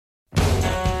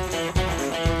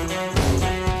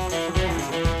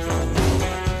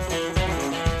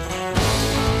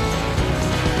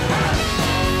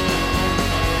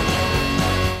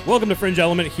Welcome to Fringe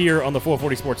Element here on the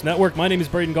 440 Sports Network. My name is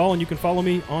Braden Gall, and you can follow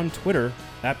me on Twitter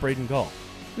at Braden Gall.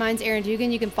 Mine's Aaron Dugan.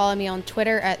 You can follow me on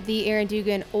Twitter at the Aaron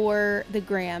Dugan or the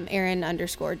gram,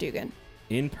 Aaron_Dugan.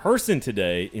 In person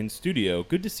today in studio.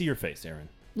 Good to see your face, Aaron.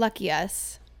 Lucky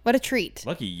us. What a treat.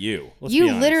 Lucky you. Let's You be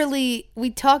honest. literally, we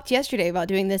talked yesterday about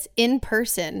doing this in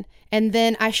person, and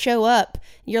then I show up.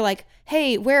 You're like,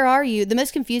 hey, where are you? The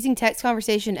most confusing text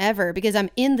conversation ever because I'm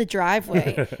in the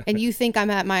driveway and you think I'm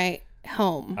at my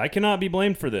home. I cannot be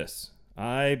blamed for this.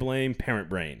 I blame parent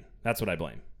brain. That's what I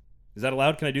blame. Is that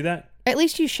allowed? Can I do that? At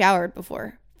least you showered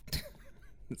before.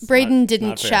 It's Braden not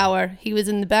didn't fair. shower. He was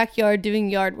in the backyard doing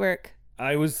yard work.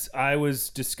 I was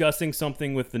discussing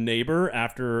something with the neighbor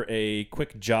after a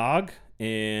quick jog,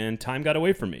 and time got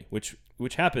away from me, which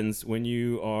happens when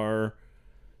you are,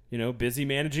 busy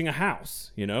managing a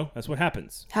house. That's what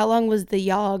happens. How long was the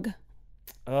jog?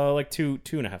 Like two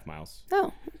and a half miles.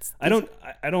 Oh, I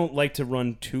don't like to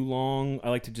run too long. I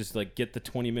like to just get the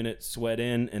 20-minute sweat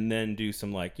in and then do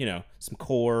some some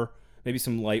core, maybe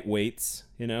some light weights,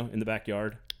 in the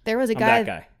backyard. There was a I'm guy. that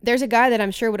guy. There's a guy that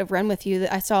I'm sure would have run with you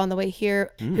that I saw on the way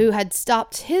here who had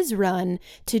stopped his run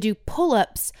to do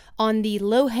pull-ups on the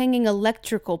low-hanging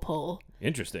electrical pole,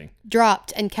 Interesting.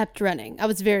 dropped and kept running. I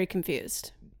was very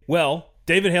confused. Well,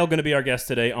 David Hale going to be our guest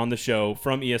today on the show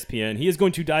from ESPN. He is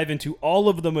going to dive into all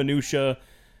of the minutia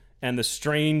and the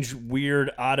strange,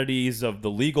 weird oddities of the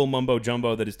legal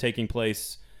mumbo-jumbo that is taking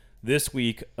place this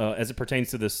week as it pertains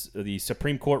to the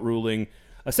Supreme Court ruling,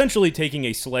 essentially taking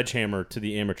a sledgehammer to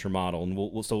the amateur model. And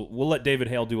we'll let David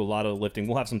Hale do a lot of the lifting.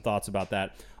 We'll have some thoughts about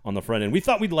that on the front end. We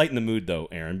thought we'd lighten the mood, though,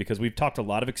 Aaron, because we've talked a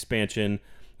lot of expansion.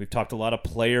 We've talked a lot of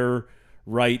player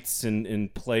rights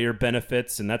and player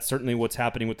benefits, and that's certainly what's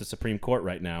happening with the Supreme Court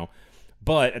right now.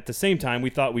 But at the same time, we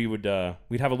thought we'd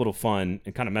have a little fun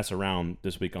and kind of mess around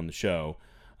this week on the show.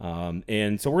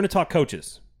 And so we're going to talk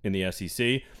coaches in the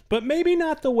SEC, but maybe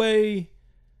not the way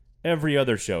every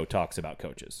other show talks about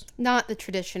coaches. Not the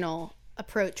traditional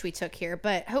approach we took here,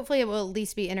 but hopefully it will at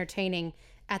least be entertaining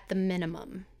at the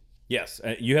minimum. Yes,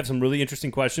 you have some really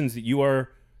interesting questions that you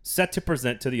are set to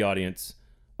present to the audience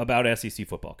about SEC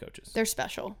football coaches. They're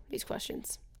special, these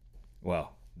questions.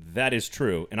 Well, that is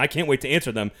true, and I can't wait to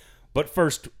answer them. But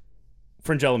first,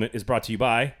 Fringe Element is brought to you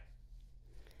by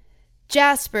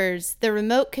Jaspers, the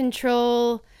remote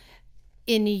control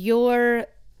in your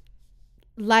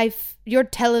life, your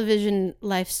television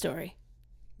life story.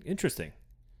 Interesting.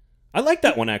 I like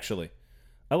that one, actually.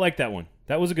 I like that one.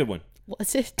 That was a good one.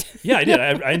 Was it? Yeah, I did.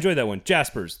 I enjoyed that one.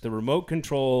 Jaspers, the remote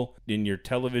control in your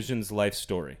television's life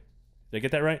story. Did I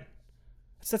get that right?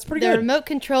 That's pretty The good. remote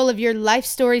control of your life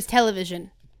story's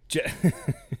television.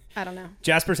 I don't know.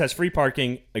 Jaspers has free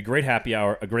parking, a great happy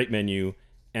hour, a great menu,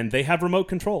 and they have remote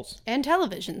controls. And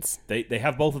televisions. They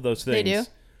have both of those things. They do.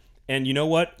 And you know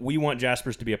what? We want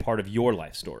Jaspers to be a part of your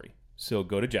life story. So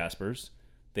go to Jaspers.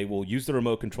 They will use the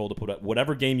remote control to put up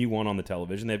whatever game you want on the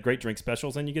television. They have great drink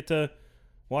specials, and you get to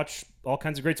watch all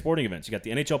kinds of great sporting events. You got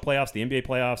the NHL playoffs, the NBA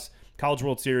playoffs, College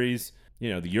World Series. The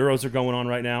Euros are going on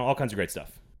right now. All kinds of great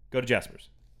stuff. Go to Jaspers.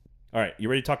 All right, you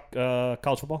ready to talk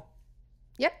college football?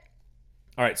 Yep.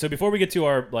 All right, so before we get to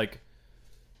our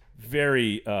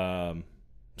very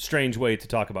strange way to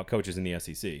talk about coaches in the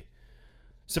SEC,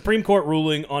 Supreme Court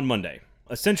ruling on Monday.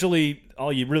 Essentially,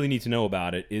 all you really need to know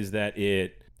about it is that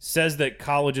it says that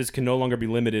colleges can no longer be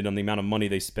limited on the amount of money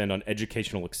they spend on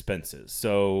educational expenses.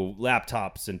 So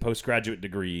laptops and postgraduate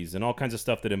degrees and all kinds of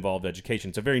stuff that involve education.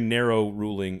 It's a very narrow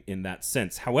ruling in that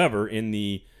sense. However, in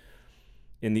the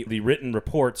written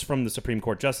reports from the Supreme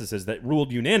Court justices that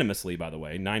ruled unanimously, by the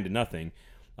way, 9-0,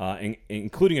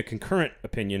 including a concurrent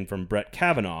opinion from Brett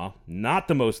Kavanaugh, not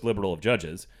the most liberal of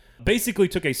judges, basically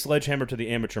took a sledgehammer to the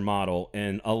amateur model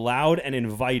and allowed and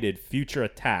invited future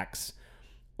attacks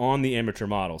on the amateur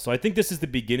model. So I think this is the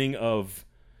beginning of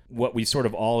what we sort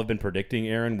of all have been predicting,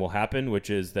 Aaron, will happen, which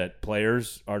is that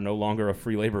players are no longer a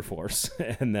free labor force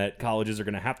and that colleges are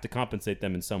going to have to compensate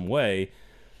them in some way.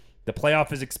 The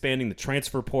playoff is expanding, the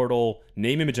transfer portal,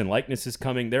 name, image, and likeness is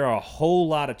coming. There are a whole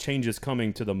lot of changes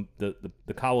coming to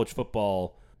the college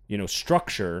football,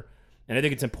 structure, and I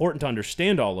think it's important to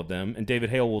understand all of them, and David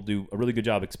Hale will do a really good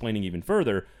job explaining even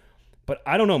further. But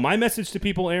I don't know. My message to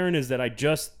people, Aaron, is that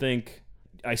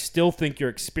I still think your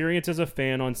experience as a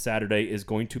fan on Saturday is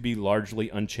going to be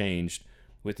largely unchanged,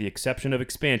 with the exception of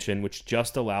expansion, which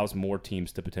just allows more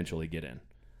teams to potentially get in.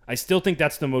 I still think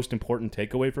that's the most important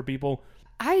takeaway for people.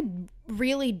 I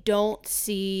really don't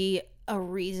see a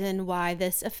reason why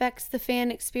this affects the fan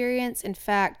experience. In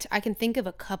fact, I can think of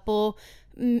a couple,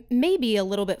 maybe a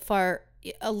little bit far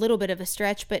a little bit of a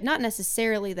stretch, but not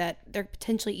necessarily that there could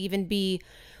potentially even be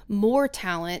more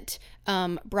talent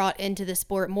brought into the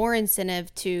sport, more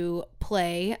incentive to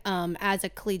play as a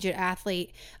collegiate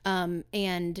athlete,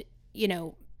 and, you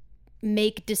know,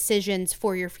 make decisions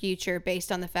for your future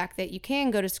based on the fact that you can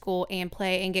go to school and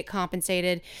play and get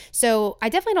compensated. So I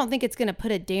definitely don't think it's going to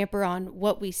put a damper on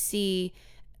what we see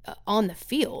on the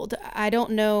field. I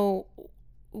don't know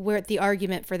where the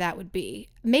argument for that would be.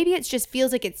 Maybe it just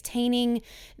feels like it's tainting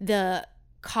the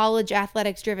college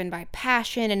athletics driven by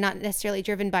passion and not necessarily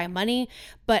driven by money,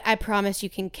 but I promise you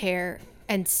can care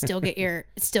and still get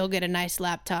a nice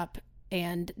laptop.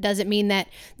 And doesn't mean that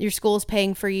your school's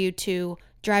paying for you to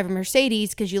drive a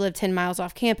Mercedes because you live 10 miles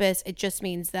off campus. It just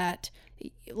means that,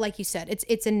 like you said,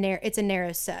 it's a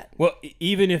narrow set. Well,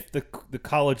 even if the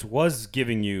college was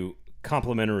giving you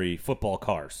complimentary football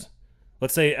cars,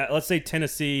 let's say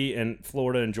Tennessee and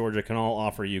Florida and Georgia can all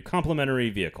offer you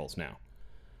complimentary vehicles now,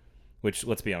 which,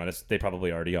 let's be honest, they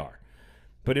probably already are.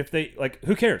 But if they, like,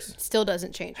 who cares? Still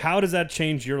doesn't change. How does that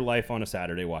change your life on a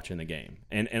Saturday watching the game?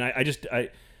 And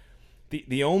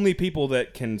the only people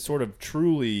that can sort of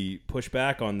truly push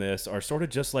back on this are sort of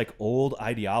just like old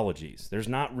ideologies. There's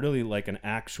not really like an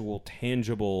actual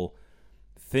tangible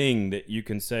thing that you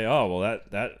can say, oh, well,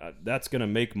 that's going to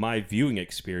make my viewing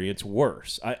experience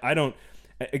worse. I don't,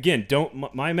 again,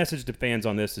 my message to fans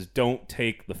on this is don't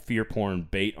take the fear porn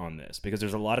bait on this, because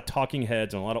there's a lot of talking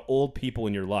heads and a lot of old people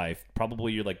in your life,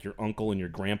 probably you're like your uncle and your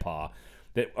grandpa,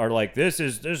 that are like, this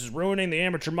is ruining the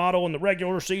amateur model in the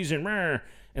regular season.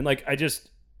 And like,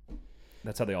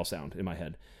 that's how they all sound in my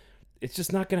head. It's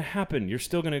just not going to happen. You're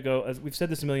still going to go, as we've said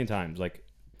this a million times, like,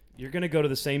 you're going to go to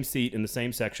the same seat in the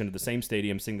same section of the same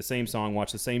stadium, sing the same song,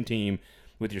 watch the same team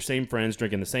with your same friends,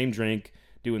 drinking the same drink,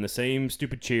 doing the same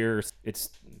stupid cheer.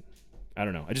 I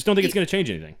don't know. I just don't think it's going to change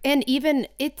anything. And even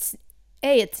it's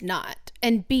not.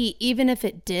 And B, even if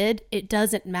it did, it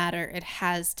doesn't matter. It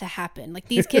has to happen. Like,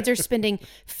 these kids are spending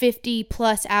 50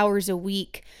 plus hours a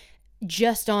week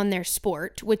just on their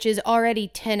sport, which is already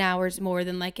 10 hours more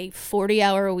than like a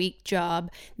 40-hour-a-week job.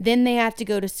 Then they have to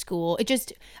go to school.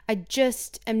 I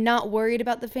just am not worried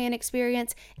about the fan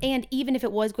experience. And even if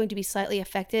it was going to be slightly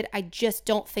affected, I just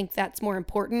don't think that's more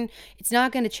important. It's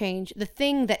not going to change. The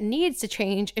thing that needs to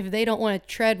change, if they don't want to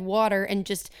tread water and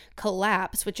just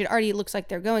collapse, which it already looks like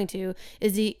they're going to,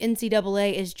 is the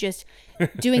NCAA is just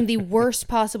doing the worst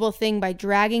possible thing by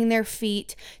dragging their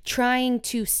feet, trying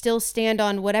to still stand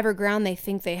on whatever ground they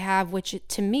think they have, which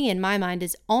to me, in my mind,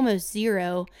 is almost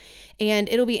zero. And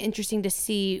it'll be interesting to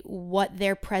see what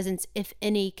their presence, if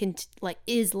any,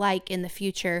 is like in the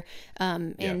future.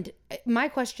 And my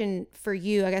question for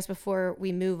you, I guess, before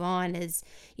we move on is,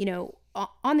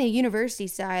 on the university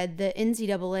side, the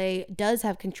NCAA does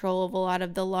have control of a lot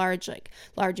of the large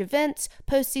events,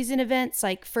 postseason events.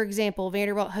 Like, for example,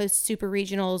 Vanderbilt hosts super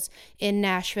regionals in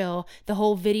Nashville. The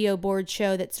whole video board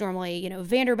show that's normally,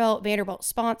 Vanderbilt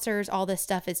sponsors, all this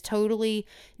stuff is totally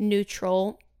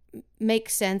neutral.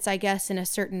 Makes sense, I guess, in a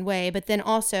certain way. But then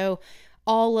also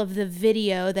all of the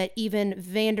video that even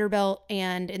Vanderbilt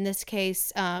and, in this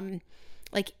case,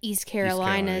 East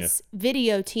Carolina's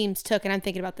video teams took, and I'm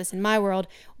thinking about this in my world,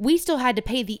 we still had to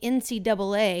pay the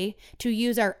NCAA to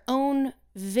use our own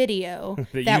video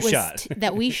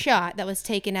that we shot that was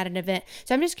taken at an event.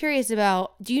 So I'm just curious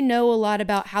about, do you know a lot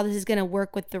about how this is going to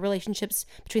work with the relationships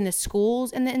between the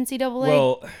schools and the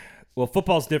NCAA? Well,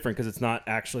 football's different because it's not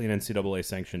actually an NCAA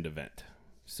sanctioned event.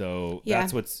 So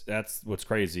that's what's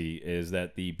crazy is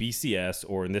that the BCS,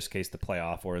 or in this case the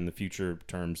playoff, or in the future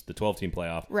terms the 12-team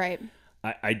playoff, right?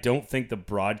 I don't think the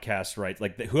broadcast rights,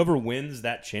 whoever wins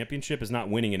that championship is not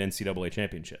winning an NCAA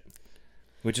championship,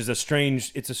 which is a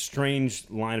strange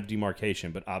line of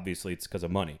demarcation, but obviously it's because of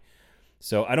money.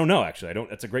 So I don't know, actually.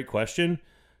 That's a great question.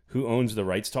 Who owns the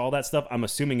rights to all that stuff? I'm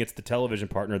assuming it's the television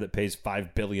partner that pays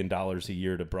 $5 billion a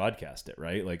year to broadcast it,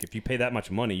 right? Like, if you pay that much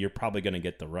money, you're probably going to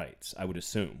get the rights, I would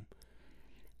assume.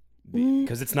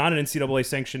 Because it's not an NCAA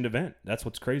sanctioned event. That's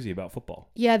what's crazy about football.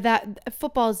 Yeah, that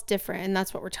football is different, and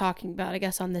that's what we're talking about, I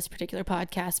guess, on this particular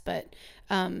podcast. But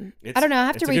I don't know. I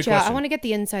have to reach out. I want to get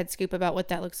the inside scoop about what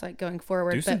that looks like going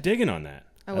forward. Do some digging on that.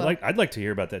 I'd like to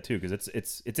hear about that too, because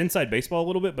it's inside baseball a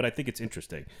little bit, but I think it's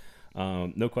interesting.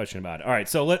 No question about it. All right,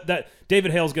 so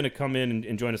David Hale's going to come in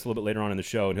and join us a little bit later on in the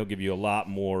show, and he'll give you a lot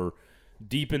more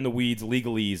deep in the weeds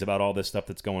legalese about all this stuff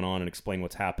that's going on and explain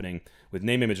what's happening with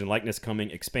name, image, and likeness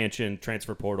coming, expansion,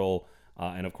 transfer portal,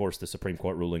 and of course the Supreme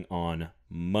Court ruling on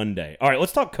Monday. All right,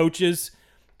 let's talk coaches,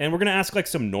 and we're going to ask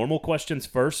some normal questions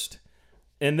first,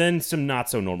 and then some not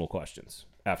so normal questions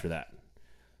after that.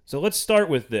 So let's start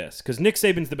with this, because Nick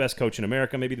Saban's the best coach in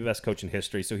America, maybe the best coach in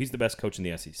history, so he's the best coach in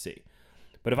the SEC.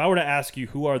 But if I were to ask you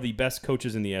who are the best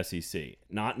coaches in the SEC,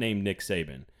 not named Nick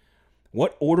Saban,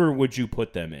 what order would you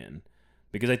put them in?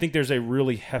 Because I think there's a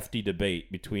really hefty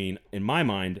debate between, in my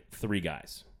mind, 3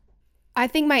 guys. I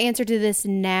think my answer to this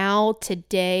now,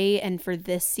 today, and for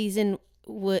this season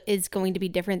is going to be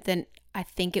different than I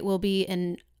think it will be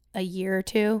in a year or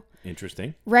 2.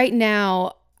 Interesting. Right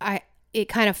now, it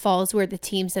kind of falls where the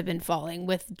teams have been falling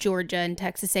with Georgia and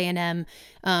Texas A&M,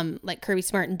 like Kirby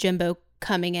Smart and Jimbo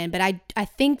coming in. But I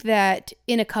think that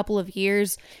in a couple of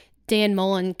years, Dan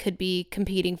Mullen could be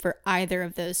competing for either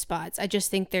of those spots. I just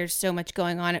think there's so much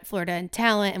going on at Florida and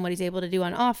talent and what he's able to do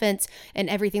on offense and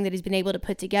everything that he's been able to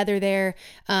put together there,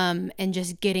 and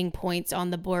just getting points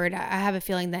on the board. I have a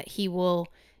feeling that he will,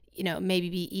 maybe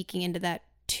be eking into that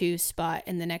 2 spot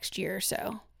in the next year or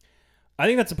so. I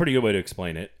think that's a pretty good way to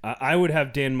explain it. I would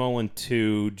have Dan Mullen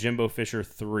 2, Jimbo Fisher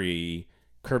 3,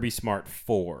 Kirby Smart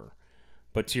 4.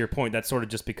 But to your point, that's sort of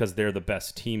just because they're the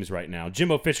best teams right now.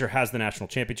 Jimbo Fisher has the national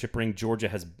championship ring.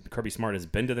 Kirby Smart has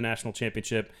been to the national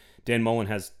championship. Dan Mullen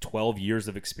has 12 years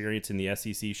of experience in the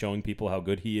SEC showing people how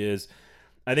good he is.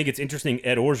 I think it's interesting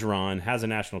Ed Orgeron has a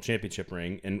national championship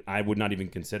ring, and I would not even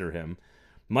consider him.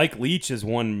 Mike Leach has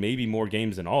won maybe more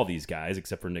games than all these guys,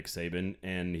 except for Nick Saban,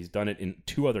 and he's done it in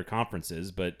 2 other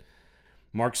conferences, but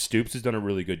Mark Stoops has done a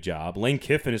really good job. Lane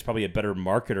Kiffin is probably a better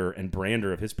marketer and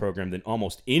brander of his program than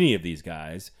almost any of these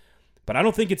guys. But I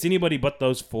don't think it's anybody but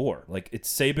those 4. Like, it's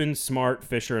Saban, Smart,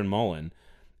 Fisher, and Mullen.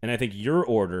 And I think your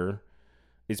order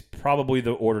is probably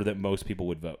the order that most people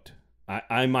would vote.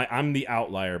 I'm the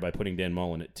outlier by putting Dan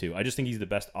Mullen at 2. I just think he's the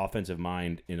best offensive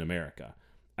mind in America.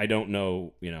 I don't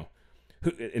know,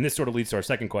 who, and this sort of leads to our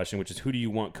second question, which is who do you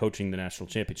want coaching the national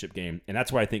championship game? And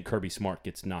that's where I think Kirby Smart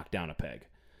gets knocked down a peg,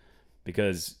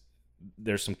 because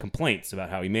there's some complaints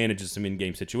about how he manages some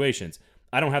in-game situations.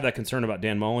 I don't have that concern about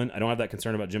Dan Mullen. I don't have that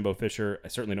concern about Jimbo Fisher. I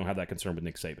certainly don't have that concern with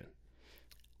Nick Saban.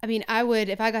 I mean, I would,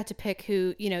 if I got to pick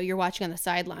who, you're watching on the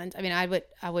sidelines, I mean, I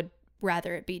would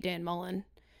rather it be Dan Mullen.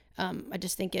 I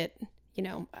just think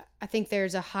I think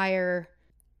there's a higher,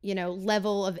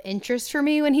 level of interest for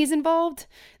me when he's involved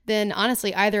than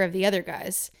honestly either of the other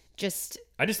guys.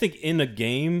 I just think in a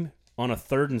game on a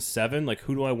 3rd and 7, like,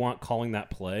 who do I want calling that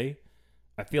play?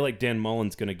 I feel like Dan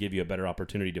Mullen's going to give you a better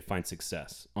opportunity to find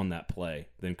success on that play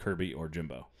than Kirby or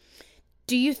Jimbo.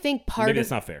 Do you think maybe that's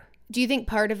not fair? Do you think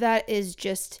part of that is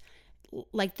just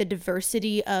like the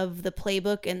diversity of the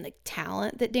playbook and the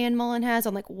talent that Dan Mullen has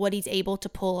on like what he's able to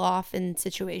pull off in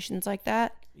situations like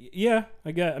that? Yeah,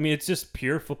 I mean, it's just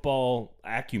pure football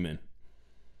acumen.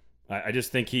 I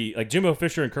just think Jimbo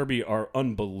Fisher and Kirby are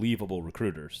unbelievable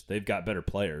recruiters. They've got better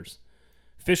players.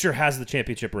 Fisher has the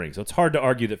championship ring, so it's hard to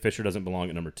argue that Fisher doesn't belong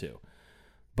at number 2.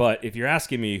 But if you're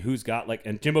asking me who's got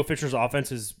and Jimbo Fisher's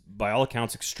offense is by all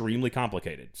accounts extremely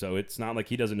complicated, so it's not like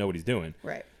he doesn't know what he's doing.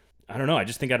 Right. I don't know. I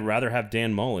just think I'd rather have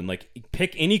Dan Mullen. Like,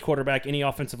 pick any quarterback, any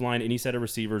offensive line, any set of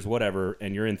receivers, whatever,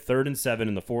 and you're in 3rd and 7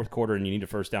 in the 4th quarter and you need a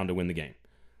first down to win the game.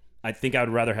 I think I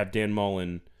would rather have Dan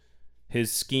Mullen,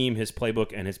 his scheme, his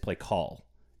playbook, and his play call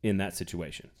in that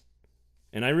situation.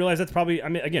 And I realize that's probably,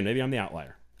 again, maybe I'm the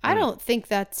outlier. I don't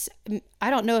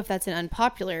know if that's an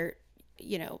unpopular,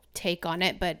 take on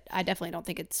it, but I definitely don't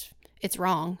think it's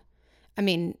wrong. I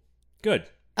mean, good.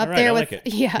 Up right, there I with, like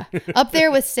it. Yeah, up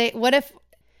there with,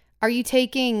 are you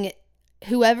taking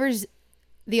whoever's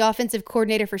the offensive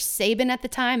coordinator for Saban at the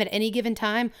time, at any given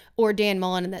time, or Dan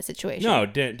Mullen in that situation? No,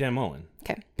 Dan Mullen.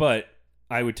 Okay. But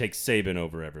I would take Saban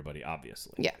over everybody,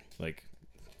 obviously. Yeah. Like,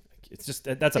 it's just,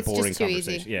 that's a boring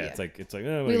conversation. Easy. Yeah, it's like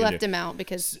oh, we left him out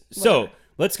because. So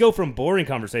let's go from boring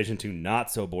conversation to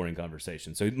not so boring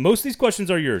conversation. So most of these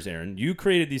questions are yours, Aaron. You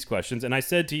created these questions, and I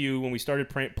said to you when we started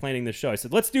planning this show, I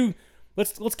said, let's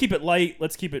keep it light,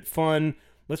 let's keep it fun,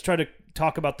 let's try to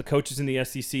talk about the coaches in the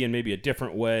SEC in maybe a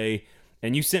different way.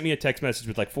 And you sent me a text message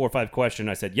with 4 or 5 questions.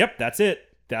 I said, yep, that's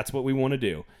it. That's what we want to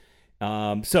do.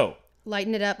 So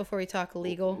lighten it up before we talk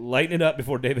legal. Lighten it up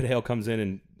before David Hale comes in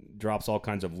and drops all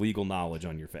kinds of legal knowledge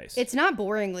on your face. It's not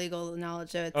boring legal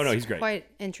knowledge, though. It's he's great. Quite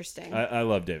interesting. I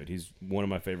love David. He's one of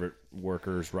my favorite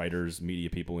workers, writers, media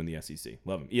people in the SEC.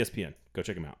 Love him. ESPN. Go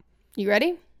check him out. You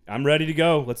ready? I'm ready to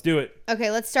go. Let's do it.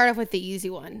 Okay, let's start off with the easy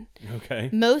one.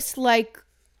 Okay.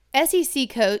 SEC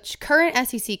coach, current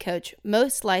SEC coach,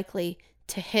 most likely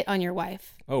to hit on your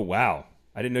wife. Oh, wow.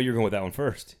 I didn't know you were going with that one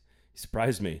first. You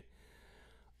surprised me.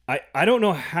 I don't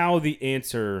know how the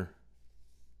answer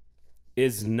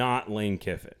is not Lane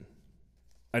Kiffin.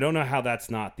 I don't know how that's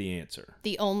not the answer.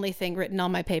 The only thing written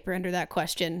on my paper under that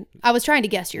question. I was trying to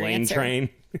guess your answer. Lane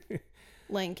Train.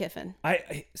 Lane Kiffin.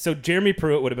 So Jeremy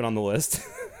Pruitt would have been on the list.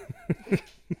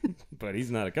 But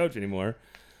he's not a coach anymore.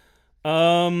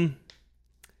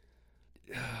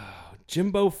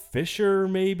 Jimbo Fisher,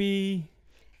 maybe.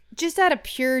 Just out of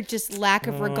pure just lack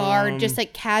of regard, just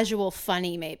like casual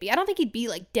funny maybe. I don't think he'd be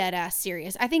like dead ass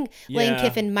serious. I think Lane Yeah.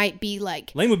 Kiffin might be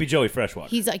like, Lane would be Joey Freshwater.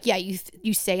 he's like, yeah,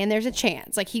 you saying there's a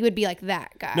chance. Like he would be like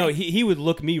that guy. No, he would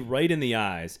look me right in the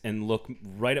eyes and look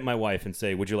right at my wife and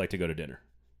say, "Would you like to go to dinner?"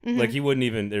 Like he wouldn't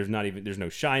even. There's no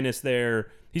shyness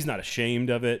there. He's not ashamed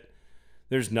of it.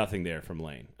 There's nothing there from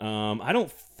Lane. I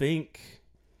don't think.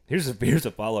 Here's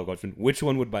a follow-up question. Which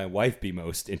one would my wife be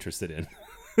most interested in?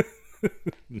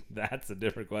 That's a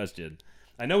different question.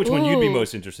 I know which one you'd be Ooh.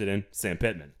 most interested in. Sam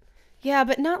Pittman. Yeah,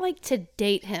 but not like to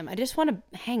date him. I just want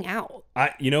to hang out.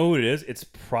 You know who it is? It's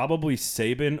probably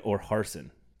Saban or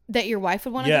Harson. That your wife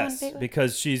would want to go on a Yes, date with?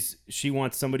 because she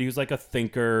wants somebody who's like a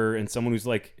thinker and someone who's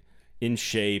like in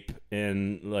shape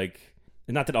and like,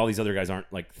 not that all these other guys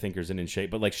aren't like thinkers and in shape,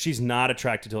 but like she's not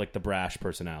attracted to like the brash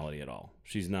personality at all.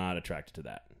 She's not attracted to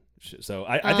that. So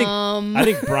I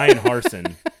think Brian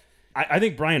Harson, I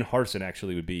think Brian Harson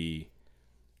actually would be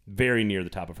very near the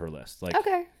top of her list. Like,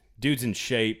 Okay. dude's in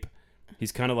shape.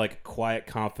 He's kind of like quiet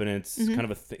confidence, Mm-hmm. kind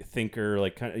of a thinker.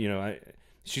 Like, kind of,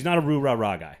 she's not a roo rah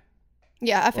rah guy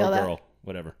Yeah, I or feel that. girl,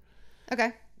 whatever.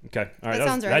 Okay. Okay, all right. That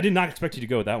sounds right. I did not expect you to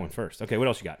go with that one first. Okay, what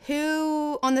else you got?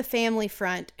 Who on the family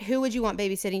front, who would you want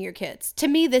babysitting your kids? To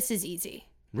me, this is easy.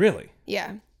 Really?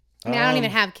 Yeah. I mean, I don't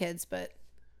even have kids, but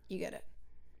you get it.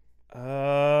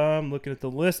 I'm looking at the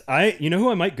list. You know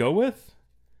who I might go with?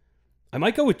 I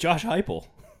might go with Josh Heupel.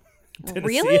 Tennessee,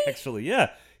 Really? Actually,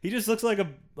 yeah. He just looks like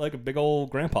a big old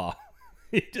grandpa.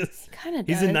 Kinda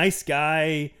He's a does. nice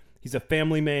guy. He's a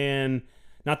family man.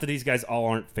 Not that these guys all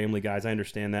aren't family guys. I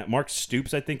understand that. Mark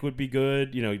Stoops, I think, would be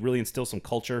good. Really instill some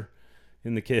culture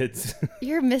in the kids.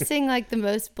 You're missing like the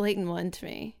most blatant one to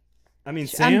me. I mean,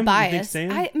 Sam. I'm biased. You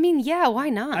think Sam? I mean, yeah, why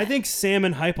not? I think Sam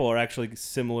and Heupel are actually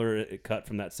similar, cut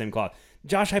from that same cloth.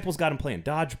 Josh Heupel's got him playing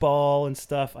dodgeball and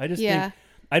stuff. I just Yeah. think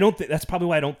I don't think that's probably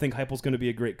why I don't think Heupel's going to be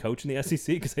a great coach in the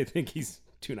SEC, because I think he's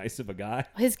too nice of a guy.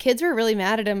 His kids were really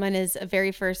mad at him on his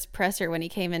very first presser when he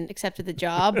came and accepted the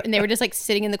job. And they were just like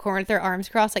sitting in the corner with their arms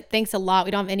crossed, like, thanks a lot.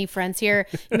 We don't have any friends here.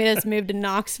 He made us move to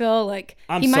Knoxville. Like,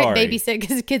 I'm he might sorry. babysit because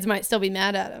his kids might still be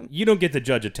mad at him. You don't get to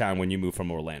judge a town when you move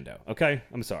from Orlando, okay?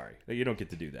 I'm sorry. You don't get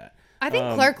to do that. I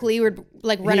think Clark Lee would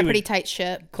like run a would- pretty tight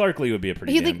ship. Clark Lee would be a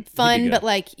pretty He'd damn- like fun, he'd be but good.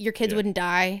 like your kids Yeah. wouldn't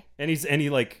die. And he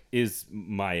like is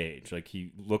my age. Like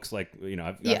he looks like,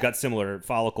 I've Yeah. got similar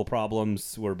follicle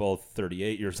problems. We're both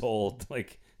 38 years old.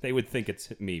 Like they would think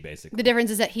it's me, basically. The difference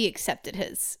is that he accepted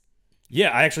his. Yeah,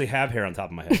 I actually have hair on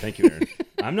top of my head. Thank you, Aaron.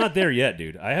 I'm not there yet,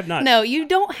 dude. I have not. No, you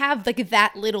don't have like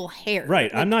that little hair. Right.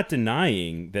 I'm not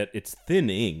denying that it's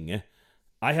thinning.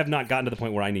 I have not gotten to the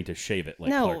point where I need to shave it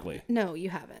like Clark Lee. No, you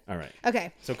haven't. All right.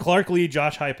 Okay. So Clark Lee,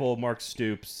 Josh Heupel, Mark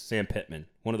Stoops, Sam Pittman.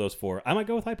 One of those four. I might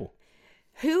go with Heupel.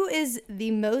 Who is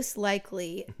the most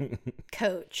likely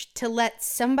coach to let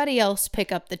somebody else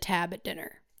pick up the tab at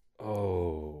dinner?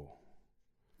 Oh.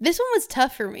 This one was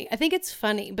tough for me. I think it's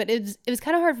funny, but it was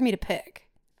kind of hard for me to pick.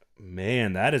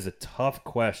 Man, that is a tough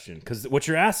question. Because what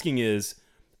you're asking is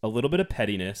a little bit of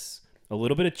pettiness, a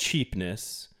little bit of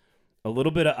cheapness, a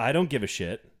little bit of I don't give a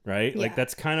shit, right? Like Yeah.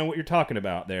 that's kind of what you're talking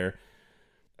about there.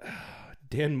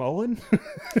 Dan Mullen?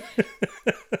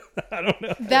 I don't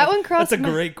know. That one crossed. That's a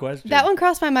great question. That one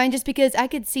crossed my mind just because I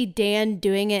could see Dan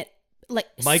doing it like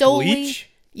Mike solely. Leach?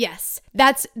 Yes,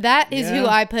 that is who Yeah.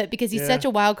 I put because he's Yeah. such a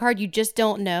wild card. You just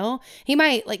don't know. He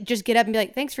might like just get up and be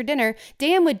like, "Thanks for dinner."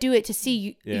 Dan would do it to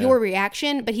see Yeah. your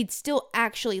reaction, but he'd still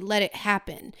actually let it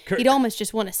happen. He'd almost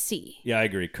just want to see. Yeah, I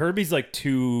agree. Kirby's like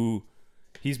too.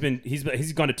 He's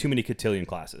gone to too many cotillion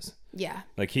classes. Yeah.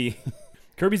 Like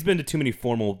Kirby's been to too many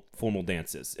formal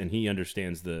dances, and he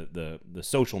understands the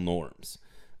social norms.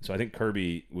 So I think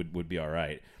Kirby would be all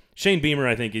right. Shane Beamer,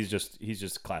 I think he's just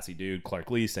a classy dude. Clark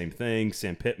Lee, same thing.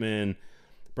 Sam Pittman,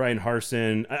 Brian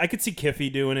Harson. I could see Kiffey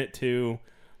doing it too.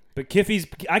 But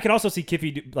I could also see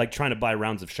Kiffey like trying to buy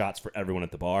rounds of shots for everyone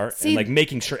at the bar See, and like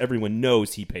making sure everyone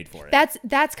knows he paid for it.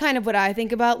 That's kind of what I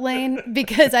think about Lane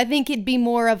because I think it'd be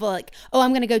more of a like, oh,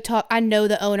 I'm gonna go talk. I know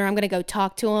the owner. I'm gonna go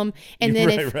talk to him, and then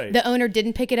if Right. the owner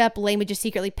didn't pick it up, Lane would just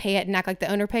secretly pay it and act like the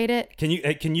owner paid it.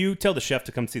 Can you tell the chef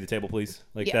to come see the table, please?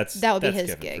 Like Yeah, that would be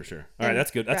his Kevin gig. for sure. All right, And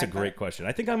that's good. That's a Brad great Hart. question.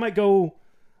 I think I might go.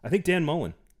 I think Dan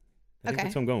Mullen. I think Okay.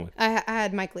 that's what I'm going with. I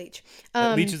had Mike Leach.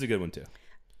 Leach is a good one too.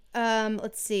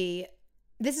 Let's see.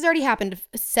 This has already happened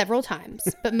several times,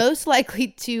 but most likely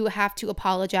to have to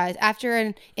apologize after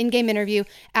an in-game interview,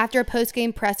 after a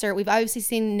post-game presser. We've obviously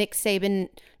seen Nick Saban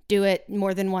do it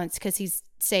more than once because he's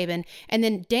Saban. And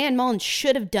then Dan Mullen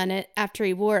should have done it after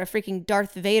he wore a freaking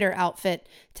Darth Vader outfit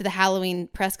to the Halloween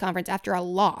press conference after a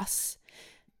loss.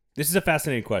 This is a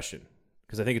fascinating question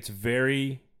because I think it's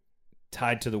very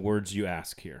tied to the words you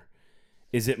ask here.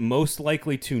 Is it most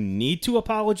likely to need to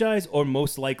apologize or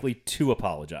most likely to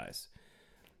apologize?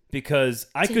 Because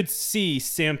I could see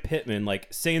Sam Pittman like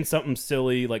saying something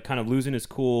silly, like kind of losing his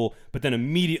cool, but then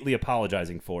immediately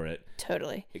apologizing for it.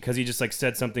 Totally. Because he just like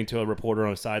said something to a reporter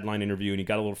on a sideline interview and he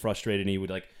got a little frustrated and he would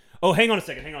like, oh, hang on a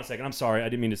second. I'm sorry. I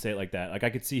didn't mean to say it like that. Like I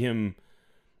could see him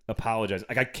apologize.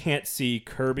 Like I can't see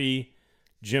Kirby,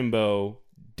 Jimbo,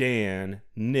 Dan,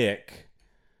 Nick,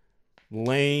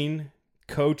 Lane,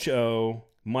 Coach O,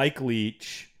 Mike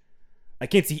Leach. I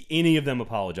can't see any of them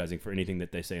apologizing for anything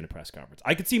that they say in a press conference.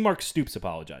 I could see Mark Stoops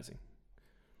apologizing.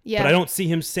 Yeah. But I don't see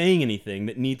him saying anything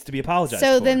that needs to be apologized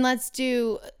So for. then let's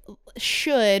do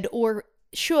should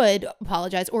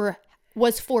apologize or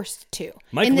was forced to.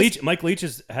 Mike Leach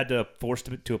has had to force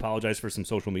to apologize for some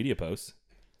social media posts.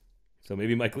 So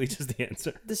maybe Mike Leach is the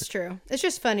answer. This is true. It's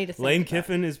just funny to think Lane about.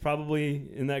 Kiffin is probably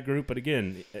in that group, but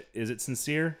again, is it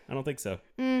sincere? I don't think so.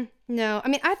 No. I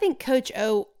mean, I think Coach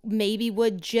O maybe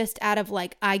would just out of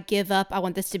like, I give up. I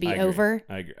want this to be I agree. over.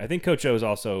 I agree. I think Coach O is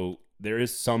also, there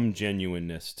is some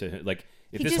genuineness to him. Like,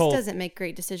 if He this just whole, doesn't make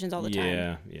great decisions all the time.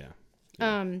 Yeah.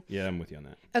 Yeah, I'm with you on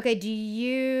that. Okay, do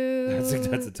you...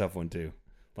 That's a tough one too.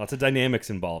 Lots of dynamics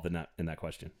involved in that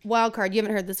question. Wild card. You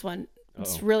haven't heard this one.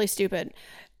 It's Uh-oh. really stupid.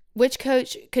 Which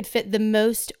coach could fit the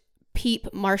most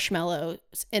Peep marshmallows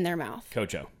in their mouth?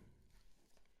 Coach O.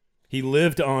 He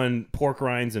lived on pork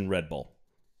rinds and Red Bull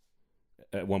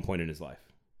at one point in his life.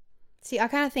 See, I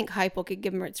kind of think Heupel could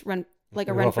give him a run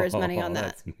for his money on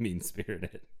that. That's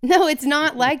mean-spirited. No, it's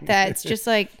not like that. It's just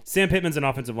like... Sam Pittman's an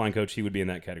offensive line coach. He would be in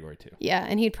that category too. Yeah,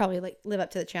 and he'd probably like live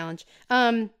up to the challenge.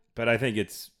 But I think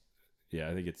it's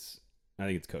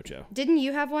Coach O. Didn't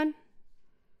you have one?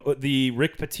 The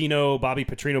Rick Pitino Bobby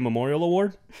Petrino Memorial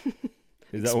Award?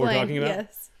 Is that what we're talking about?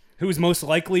 Yes. Who's most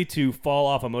likely to fall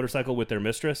off a motorcycle with their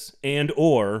mistress and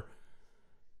or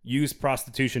use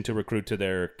prostitution to recruit to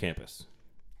their campus?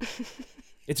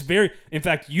 In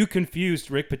fact, you confused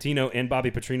Rick Pitino and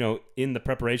Bobby Petrino in the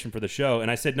preparation for the show,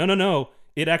 and I said, no,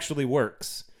 it actually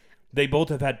works. They both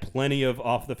have had plenty of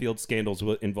off-the-field scandals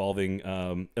involving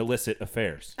illicit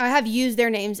affairs. I have used their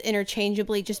names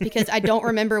interchangeably just because I don't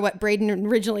remember what Braden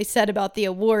originally said about the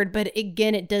award, but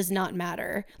again, it does not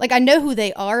matter. Like, I know who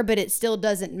they are, but it still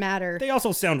doesn't matter. They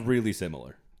also sound really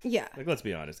similar. Yeah. Like, let's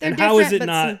be honest. They're And how is it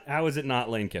different, but how is it not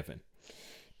Lane Kiffin?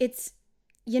 It's,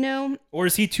 Or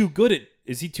is he too good at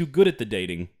the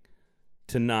dating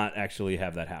to not actually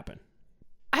have that happen?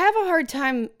 I have a hard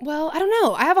time. Well, I don't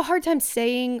know. I have a hard time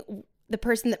saying the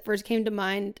person that first came to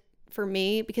mind for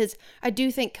me because I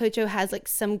do think Coach O has like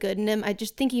some good in him. I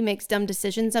just think he makes dumb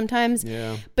decisions sometimes.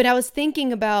 Yeah. But I was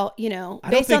thinking about, I don't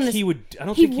based think on this, he would. I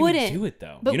don't think he would do it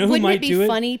though. But You know who wouldn't might it be do it?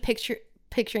 funny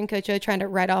picturing Coach O trying to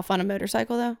ride off on a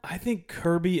motorcycle though? I think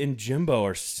Kirby and Jimbo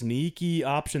are sneaky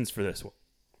options for this one.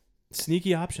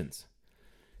 Sneaky options.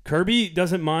 Kirby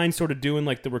doesn't mind sort of doing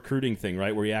like the recruiting thing,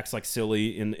 right? Where he acts like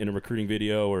silly in a recruiting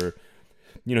video or,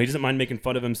 he doesn't mind making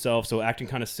fun of himself. So acting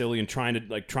kind of silly and trying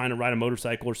to ride a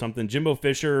motorcycle or something. Jimbo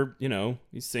Fisher,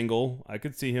 he's single. I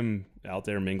could see him out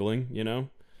there mingling,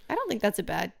 I don't think that's a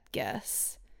bad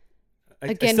guess. I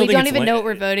Again, still we think don't it's even know Lane. what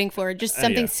we're voting for. Just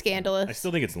something Yeah. scandalous. I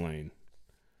still think it's Lane.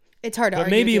 It's hard to But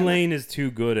argue. maybe with you on Lane is too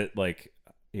good at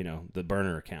the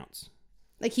burner accounts. that.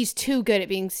 Like he's too good at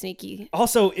being sneaky.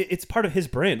 Also, it's part of his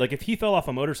brand. Like if he fell off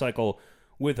a motorcycle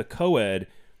with a co-ed,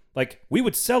 like we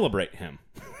would celebrate him.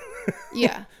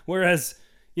 Yeah. Whereas,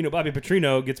 Bobby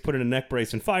Petrino gets put in a neck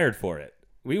brace and fired for it.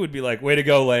 We would be like, way to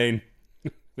go, Lane.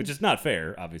 Which is not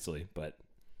fair, obviously, but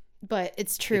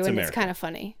it's true It's and America. it's kind of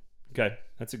funny. okay,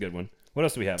 that's a good one. What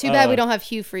else do we have? Too bad we don't have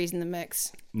Hugh Freeze in the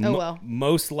mix. Oh well.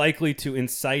 Most likely to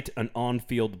incite an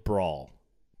on-field brawl.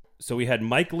 So we had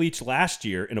Mike Leach last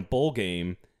year in a bowl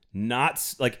game,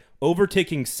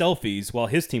 overtaking selfies while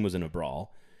his team was in a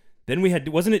brawl. Then we had,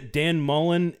 wasn't it Dan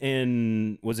Mullen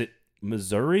and was it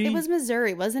Missouri? It was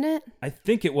Missouri, wasn't it? I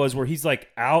think it was where he's like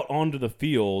out onto the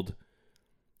field.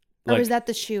 Or was that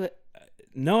the shoe?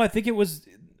 No, I think it was.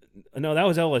 No, that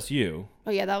was LSU.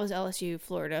 Oh yeah, that was LSU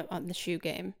Florida on the shoe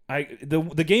game.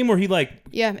 The game where he it was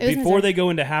before Missouri. they go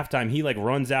into halftime, he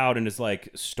runs out and is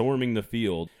storming the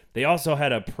field. They also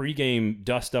had a pregame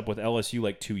dust up with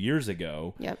LSU 2 years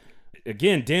ago. Yep.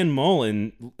 Again, Dan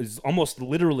Mullen is almost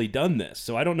literally done this,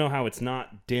 so I don't know how it's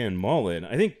not Dan Mullen.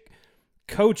 I think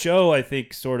Coach O,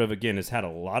 sort of, again, has had a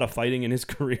lot of fighting in his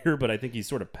career, but I think he's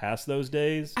sort of past those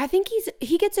days. I think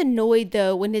he gets annoyed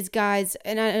though when his guys,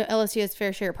 and I know LSU has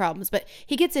fair share of problems, but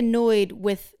he gets annoyed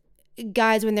with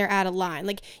guys when they're out of line.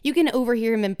 Like you can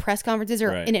overhear him in press conferences or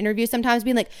Right. in interviews sometimes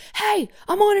being like, "Hey,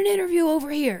 I'm on an interview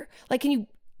over here. Like, can you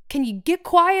can you get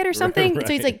quiet or something? Right.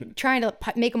 So he's like trying to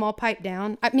make them all pipe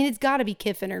down. I mean, it's got to be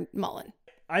Kiffin or Mullen.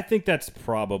 I think that's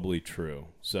probably true.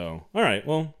 So, all right.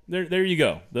 Well, there you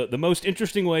go. The most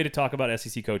interesting way to talk about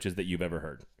SEC coaches that you've ever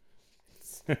heard.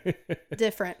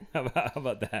 Different. How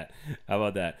about that?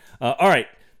 All right.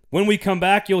 When we come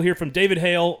back, you'll hear from David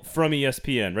Hale from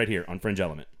ESPN right here on Fringe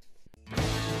Element.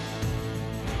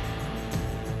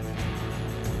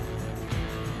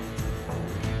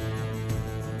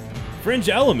 Fringe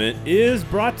Element is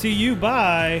brought to you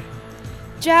by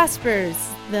Jaspers,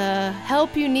 the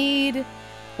help you need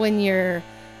when you're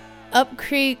up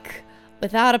creek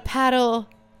without a paddle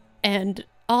and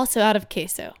also out of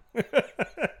queso.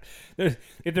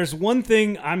 If there's one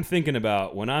thing I'm thinking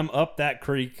about when I'm up that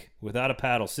creek without a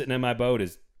paddle sitting in my boat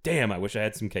is, damn, I wish I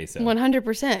had some queso.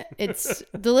 100%. It's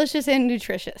delicious and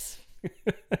nutritious.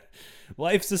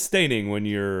 Life sustaining when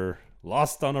you're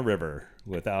lost on a river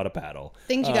without a paddle.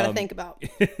 Things you got to think about.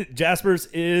 Jaspers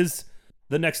is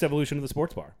the next evolution of the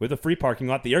sports bar with a free parking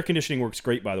lot. The air conditioning works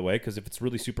great, by the way, because if it's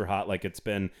really super hot like it's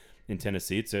been in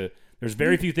Tennessee, there's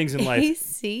very few things in life.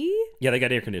 AC? Yeah, they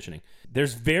got air conditioning.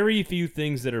 There's very few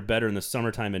things that are better in the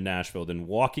summertime in Nashville than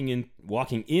walking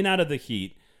in out of the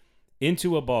heat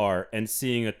into a bar and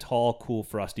seeing a tall, cool,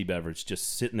 frosty beverage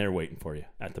just sitting there waiting for you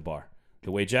at the bar.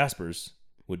 The way Jaspers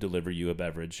would deliver you a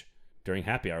beverage during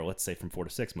happy hour, let's say from 4 to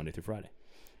 6, Monday through Friday.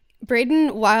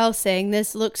 Braden, while saying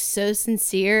this, looks so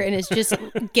sincere and is just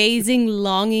gazing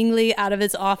longingly out of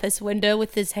his office window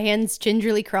with his hands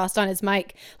gingerly crossed on his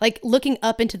mic, like looking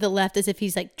up into the left as if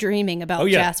he's like dreaming about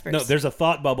Jaspers. No, there's a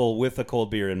thought bubble with a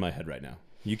cold beer in my head right now.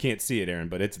 You can't see it, Aaron,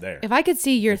 but it's there. If I could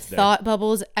see your thought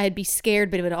bubbles, I'd be scared,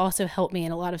 but it would also help me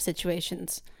in a lot of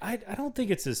situations. I don't think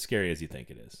it's as scary as you think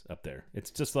it is up there. It's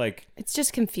just like... It's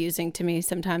just confusing to me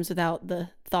sometimes without the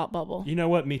thought bubble. You know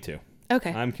what? Me too.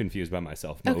 Okay. I'm confused by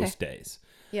myself most days.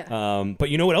 Yeah. But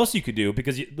you know what else you could do?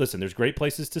 Because, listen, there's great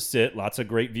places to sit, lots of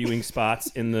great viewing spots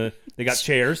in the... They got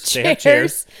chairs. They have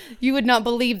chairs. You would not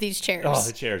believe these chairs. Oh,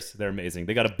 the chairs. They're amazing.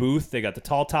 They got a booth. They got the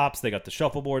tall tops. They got the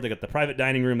shuffleboard. They got the private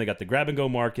dining room. They got the grab-and-go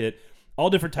market. All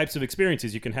different types of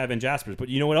experiences you can have in Jaspers. But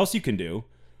you know what else you can do?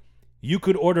 You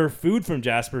could order food from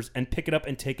Jaspers and pick it up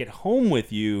and take it home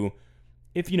with you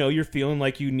if, you're feeling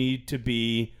like you need to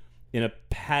be in a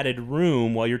padded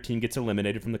room while your team gets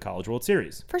eliminated from the College World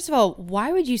Series. First of all,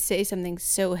 why would you say something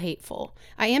so hateful?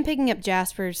 I am picking up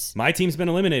Jaspers. My team's been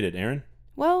eliminated, Aaron.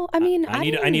 Well, I mean, I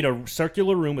need a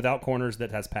circular room without corners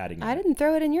that has padding in I it. didn't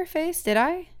throw it in your face, did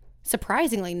I?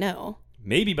 Surprisingly, no.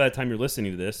 Maybe by the time you're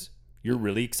listening to this, you're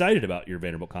really excited about your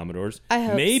Vanderbilt Commodores. I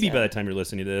hope Maybe so. by the time you're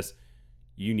listening to this,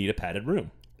 you need a padded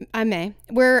room. I may.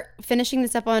 We're finishing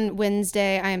this up on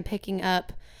Wednesday. I am picking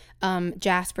up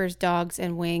Jasper's Dogs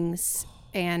and Wings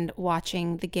and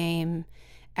watching the game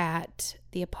at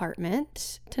the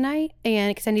apartment tonight,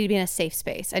 and because I need to be in a safe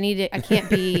space. I can't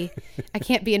be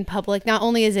in public. Not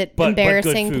only is it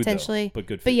embarrassing good food, potentially, but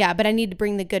good food. But yeah, but I need to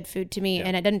bring the good food to me, Yeah.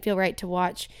 and it doesn't feel right to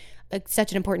watch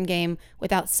such an important game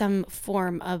without some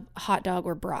form of hot dog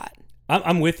or brat.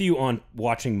 I'm with you on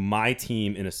watching my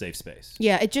team in a safe space.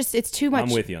 Yeah, it's too much.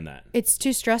 I'm with you on that. It's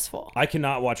too stressful. I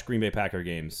cannot watch Green Bay Packer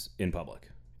games in public.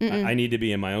 I need to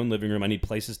be in my own living room. I need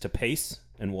places to pace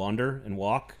and wander and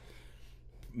walk.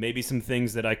 Maybe some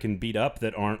things that I can beat up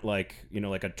that aren't like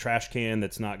a trash can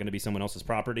that's not going to be someone else's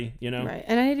property, Right.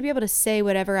 And I need to be able to say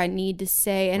whatever I need to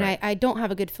say. And Right. I don't have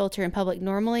a good filter in public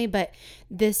normally, but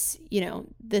this,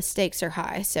 the stakes are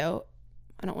high. So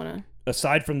I don't want to.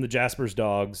 Aside from the Jaspers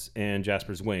Dogs and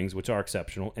Jaspers Wings, which are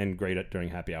exceptional and great during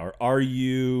happy hour, are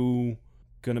you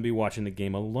going to be watching the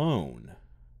game alone?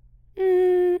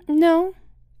 No.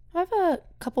 I have a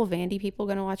couple Vandy people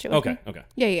going to watch it with me. Okay.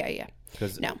 Yeah.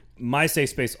 Because No. my safe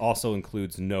space also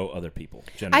includes no other people.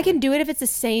 Generally. I can do it if it's the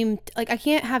same. Like, I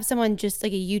can't have someone just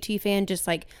like a UT fan just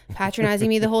like patronizing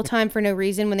me the whole time for no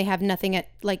reason when they have nothing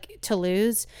to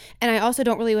lose. And I also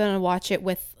don't really want to watch it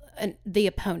with the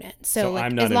opponent. So like,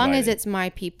 I'm not as long as invited. it's my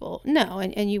people. No,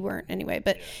 and you weren't anyway.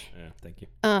 But Yeah, thank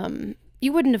you.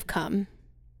 you wouldn't have come.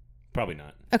 Probably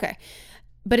not. Okay.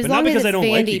 But as But long not because as it's I don't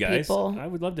Vandy like you guys. people. I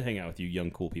would love to hang out with you young,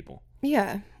 cool people.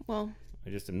 Yeah. Well, I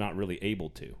just am not really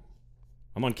able to.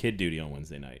 I'm on kid duty on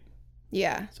Wednesday night.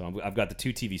 yeah. So I've got the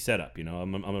 2 TV setup.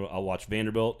 I'll watch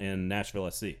Vanderbilt and Nashville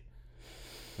SC.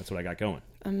 That's what I got going.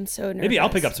 I'm so nervous. Maybe I'll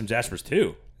pick up some Jaspers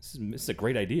too. This is a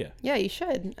great idea. Yeah, you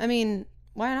should. I mean,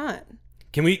 why not?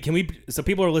 Can we? So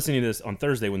people are listening to this on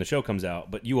Thursday when the show comes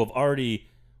out, but you have already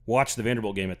watched the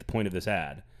Vanderbilt game at the point of this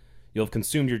ad. You'll have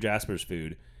consumed your Jaspers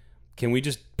food. Can we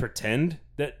just pretend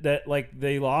that like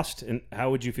they lost? And how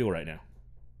would you feel right now?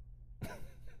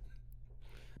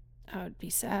 I would be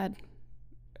sad.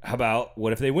 How about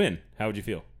what if they win? How would you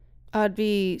feel? I'd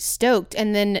be stoked,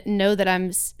 and then know that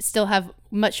I'm still have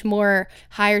much more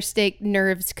higher stake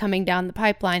nerves coming down the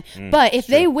pipeline. But if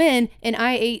they win and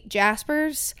I ate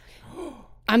Jasper's,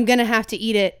 I'm going to have to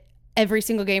eat it every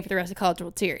single game for the rest of College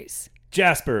World Series.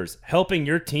 Jasper's, helping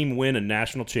your team win a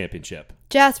national championship.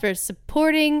 Jasper's,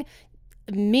 supporting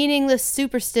meaningless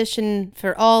superstition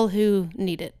for all who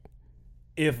need it.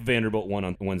 If Vanderbilt won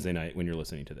on Wednesday night when you're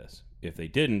listening to this. If they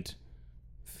didn't,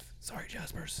 sorry,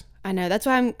 Jaspers. I know. That's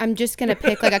why I'm just going to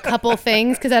pick like a couple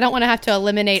things because I don't want to have to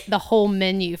eliminate the whole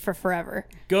menu for forever.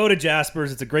 Go to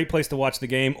Jasper's. It's a great place to watch the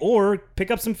game, or pick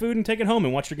up some food and take it home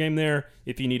and watch your game there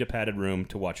if you need a padded room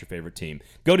to watch your favorite team.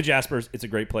 Go to Jasper's. It's a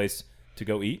great place to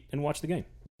go eat and watch the game.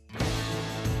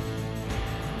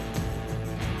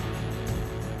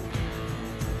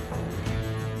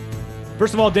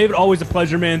 First of all, David, always a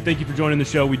pleasure, man. Thank you for joining the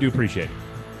show. We do appreciate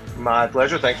it. My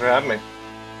pleasure. Thanks for having me.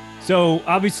 So,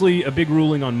 obviously, a big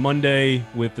ruling on Monday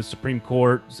with the Supreme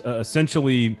Court.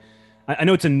 Essentially, I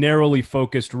know it's a narrowly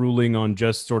focused ruling on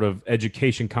just sort of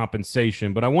education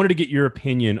compensation, but I wanted to get your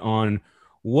opinion on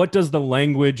what does the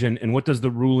language and what does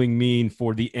the ruling mean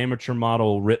for the amateur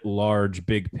model writ large,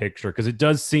 big picture? Because it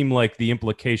does seem like the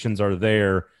implications are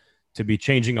there to be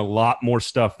changing a lot more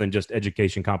stuff than just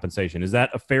education compensation. Is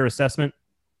that a fair assessment?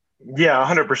 Yeah,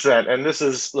 100%. And this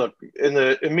is, look, in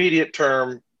the immediate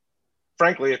term,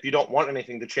 frankly, if you don't want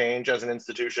anything to change as an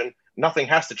institution, nothing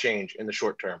has to change in the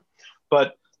short term.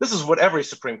 But this is what every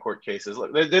Supreme Court case is.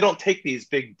 Look, they don't take these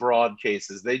big, broad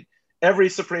cases. Every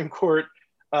Supreme Court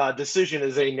decision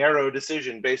is a narrow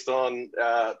decision based on,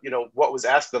 what was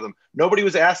asked of them. Nobody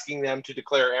was asking them to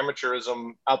declare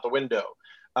amateurism out the window.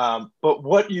 But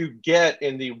what you get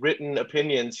in the written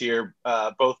opinions here,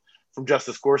 both from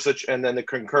Justice Gorsuch and then the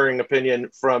concurring opinion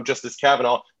from Justice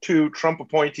Kavanaugh, two Trump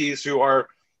appointees who are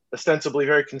ostensibly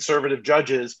very conservative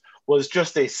judges, was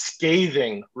just a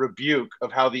scathing rebuke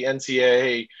of how the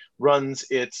NCAA runs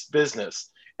its business.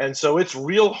 And so it's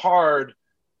real hard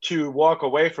to walk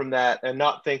away from that and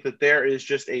not think that there is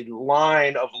just a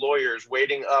line of lawyers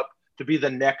waiting up to be the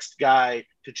next guy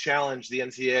to challenge the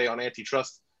NCAA on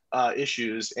antitrust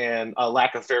issues and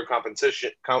lack of fair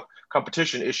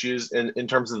competition issues in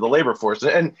terms of the labor force.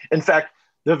 And in fact,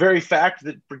 the very fact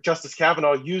that Justice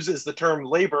Kavanaugh uses the term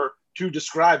labor to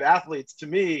describe athletes, to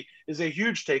me, is a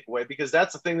huge takeaway, because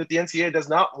that's the thing that the NCAA does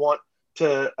not want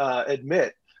to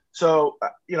admit. So,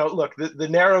 look, the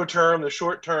narrow term, the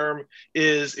short term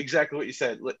is exactly what you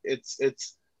said.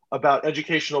 It's about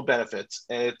educational benefits,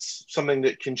 and it's something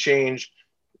that can change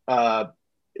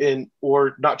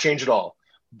or not change at all.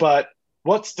 But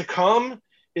what's to come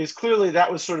is clearly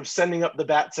that was sort of sending up the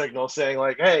bat signal, saying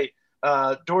like, hey,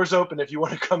 doors open if you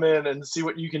want to come in and see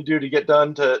what you can do to get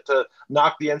done to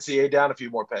knock the NCAA down a few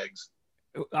more pegs.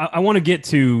 I want to get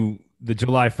to the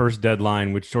July 1st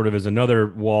deadline, which sort of is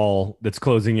another wall that's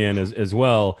closing in as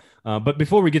well. But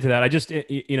before we get to that, I just,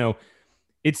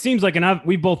 it seems like, and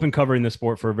we've both been covering this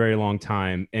sport for a very long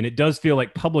time, and it does feel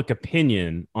like public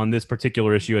opinion on this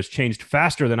particular issue has changed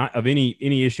faster than of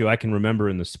any issue I can remember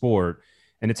in the sport.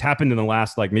 And it's happened in the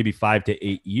last like maybe 5 to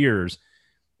 8 years.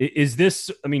 Is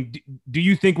this, I mean, do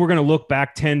you think we're going to look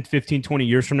back 10, 15, 20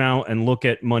 years from now and look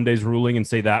at Monday's ruling and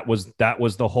say that was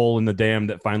the hole in the dam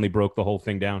that finally broke the whole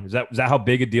thing down? Is that how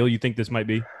big a deal you think this might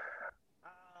be?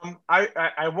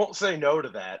 I won't say no to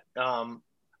that.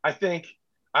 I think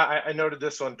I noted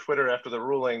this on Twitter after the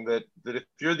ruling that if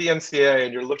you're the NCAA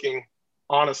and you're looking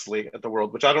honestly at the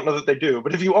world, which I don't know that they do,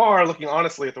 but if you are looking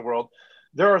honestly at the world,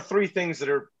 there are three things that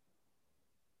are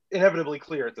inevitably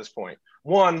clear at this point.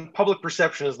 One, public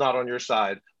perception is not on your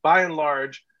side. By and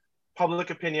large, public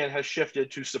opinion has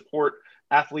shifted to support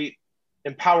athlete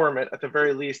empowerment at the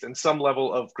very least, and some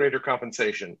level of greater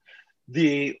compensation.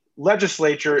 The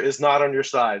legislature is not on your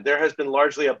side. There has been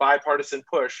largely a bipartisan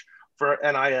push for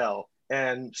NIL,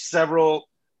 and several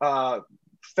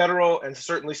federal and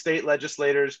certainly state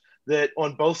legislators that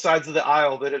on both sides of the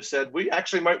aisle that have said, we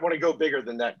actually might want to go bigger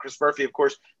than that. Chris Murphy, of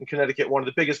course, in Connecticut, one of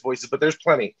the biggest voices, but there's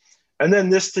plenty. And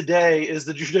then this today is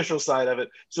the judicial side of it.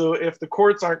 So if the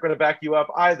courts aren't going to back you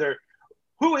up either,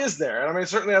 who is there? And I mean,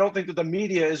 certainly I don't think that the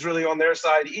media is really on their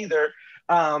side either.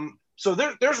 So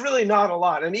there's really not a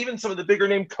lot. And even some of the bigger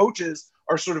name coaches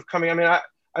are sort of coming. I mean,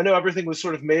 I know everything was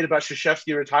sort of made about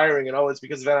Krzyzewski retiring and it's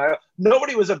because of NIL.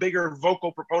 Nobody was a bigger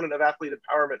vocal proponent of athlete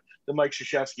empowerment than Mike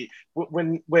Krzyzewski.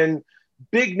 When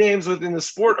big names within the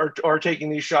sport are taking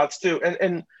these shots too.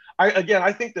 And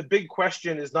I think the big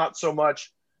question is not so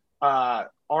much,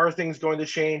 are things going to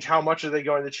change? How much are they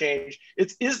going to change?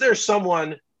 Is there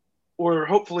someone, or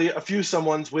hopefully a few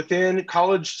someones within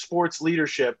college sports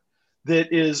leadership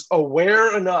that is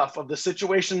aware enough of the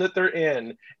situation that they're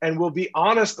in and will be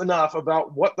honest enough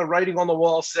about what the writing on the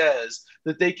wall says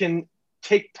that they can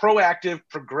take proactive,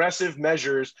 progressive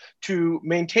measures to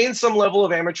maintain some level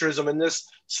of amateurism in this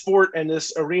sport and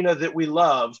this arena that we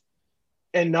love,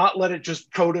 and not let it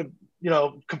just go to,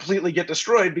 completely get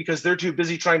destroyed because they're too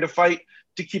busy trying to fight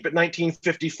to keep it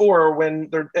 1954 when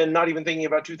they're and not even thinking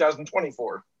about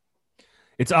 2024.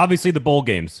 It's obviously the bowl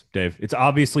games, Dave. It's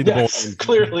obviously the bowl games.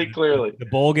 Clearly. The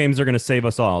bowl games are going to save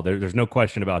us all. There's no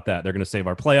question about that. They're going to save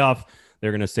our playoff.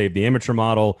 They're going to save the amateur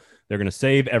model. They're going to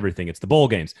save everything. It's the bowl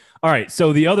games. All right.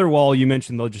 So the other wall, you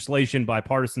mentioned legislation,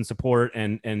 bipartisan support,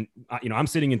 and I'm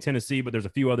sitting in Tennessee, but there's a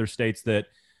few other states that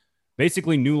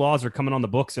basically new laws are coming on the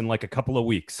books in like a couple of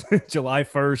weeks. July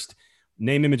 1st,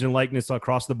 name, image, and likeness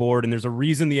across the board. And there's a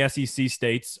reason the SEC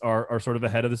states are sort of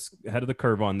ahead of the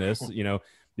curve on this,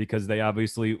 because they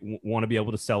obviously want to be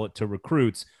able to sell it to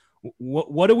recruits.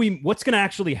 What's going to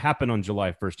actually happen on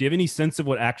July 1st? Do you have any sense of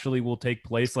what actually will take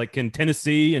place? Like, can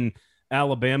Tennessee and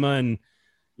Alabama and,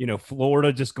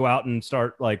 Florida just go out and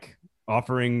start like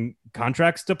offering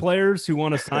contracts to players who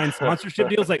want to sign sponsorship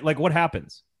deals? Like what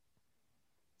happens?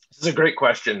 This is a great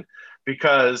question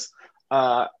because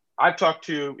I've talked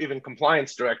to even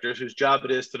compliance directors whose job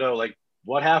it is to know like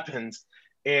what happens,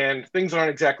 and things aren't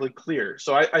exactly clear.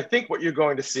 So I think what you're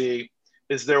going to see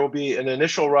is there will be an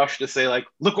initial rush to say like,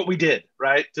 look what we did,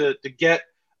 right? To get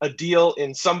a deal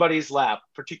in somebody's lap,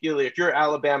 particularly if you're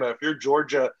Alabama, if you're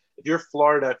Georgia, if you're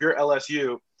Florida, if you're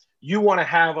LSU, you want to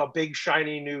have a big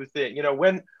shiny new thing.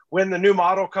 When the new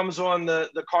model comes on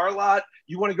the car lot,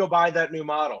 you want to go buy that new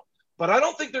model. But I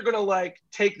don't think they're going to like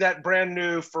take that brand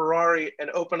new Ferrari and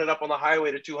open it up on the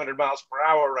highway to 200 miles per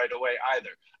hour right away either.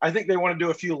 I think they want to do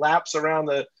a few laps around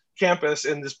the campus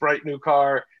in this bright new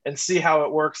car and see how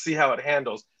it works, see how it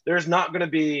handles. There's not going to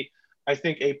be, I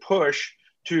think, a push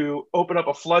to open up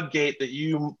a floodgate that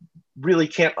you really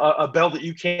can't, a bell that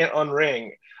you can't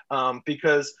unring,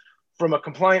 because from a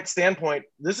compliance standpoint,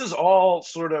 this is all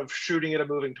sort of shooting at a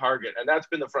moving target. And that's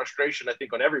been the frustration, I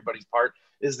think, on everybody's part,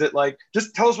 is that like,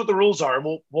 just tell us what the rules are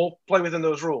and we'll play within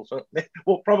those rules.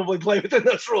 We'll probably play within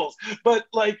those rules. But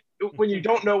like, when you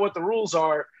don't know what the rules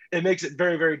are, it makes it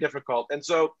very, very difficult. And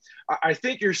so I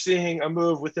think you're seeing a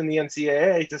move within the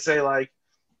NCAA to say like,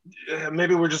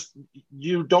 maybe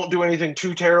you don't do anything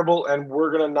too terrible and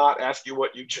we're going to not ask you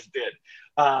what you just did.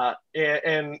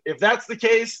 And if that's the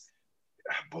case,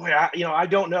 boy, I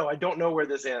don't know. I don't know where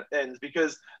this ends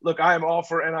because, look, I am all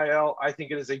for NIL. I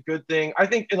think it is a good thing. I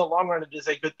think in the long run, it is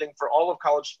a good thing for all of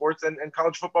college sports and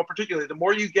college football particularly. The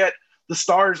more you get the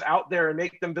stars out there and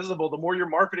make them visible, the more you're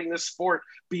marketing this sport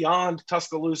beyond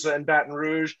Tuscaloosa and Baton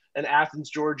Rouge and Athens,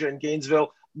 Georgia, and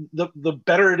Gainesville, the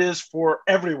better it is for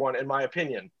everyone, in my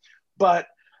opinion. But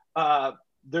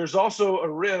there's also a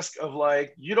risk of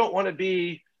like, you don't want to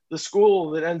be the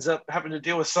school that ends up having to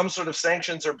deal with some sort of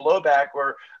sanctions or blowback,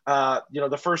 or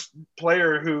the first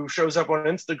player who shows up on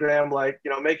Instagram, like,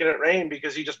 making it rain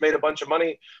because he just made a bunch of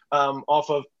money off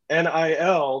of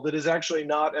NIL that is actually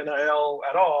not NIL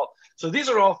at all. So these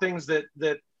are all things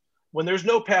that when there's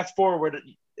no path forward,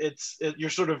 you're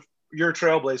a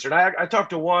trailblazer. And I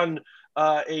talked to one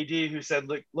AD who said,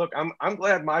 look, I'm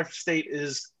glad my state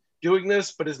is doing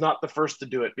this, but is not the first to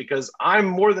do it, because I'm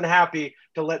more than happy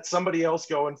to let somebody else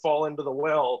go and fall into the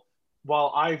well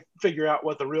while I figure out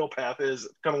what the real path is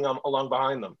coming along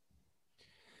behind them.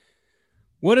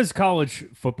 What does college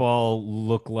football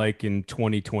look like in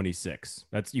 2026?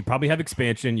 You probably have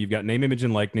expansion. You've got name, image,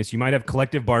 and likeness. You might have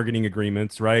collective bargaining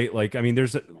agreements, right? Like, I mean,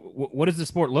 what does the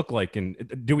sport look like?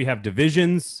 And do we have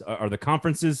divisions? Are the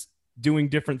conferences doing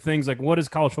different things? Like, what does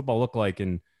college football look like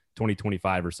in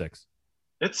 2025 or 6?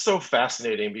 It's so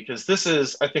fascinating because this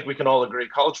is, I think we can all agree,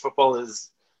 college football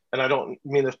is, and I don't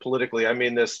mean this politically, I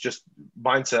mean this just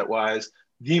mindset wise,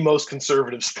 the most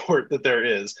conservative sport that there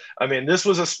is. I mean, this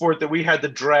was a sport that we had to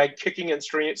drag kicking and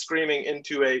screaming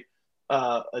into a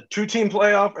 2-team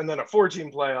playoff and then a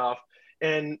 4-team playoff.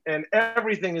 And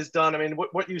everything is done. I mean,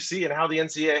 what you see and how the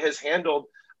NCAA has handled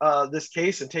this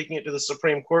case and taking it to the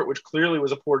Supreme Court, which clearly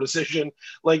was a poor decision.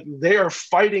 Like, they are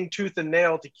fighting tooth and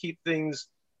nail to keep things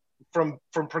from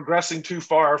progressing too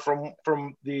far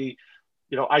from the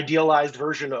idealized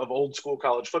version of old school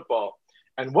college football.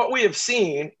 And what we have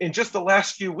seen in just the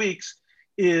last few weeks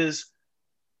is,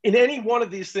 in any one of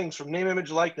these things, from name,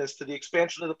 image, likeness to the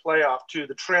expansion of the playoff to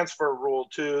the transfer rule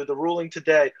to the ruling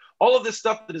today, all of this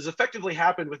stuff that has effectively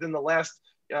happened within the last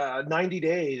 90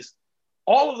 days,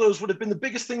 all of those would have been the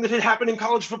biggest thing that had happened in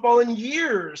college football in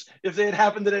years if they had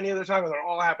happened at any other time, and they're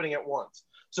all happening at once.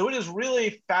 So it is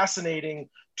really fascinating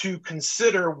to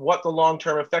consider what the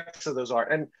long-term effects of those are.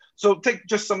 And So take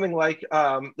just something like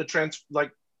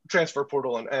transfer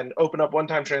portal and open up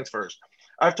one-time transfers.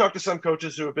 I've talked to some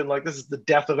coaches who have been like, this is the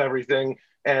death of everything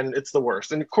and it's the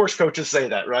worst. And of course coaches say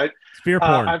that, right? It's fear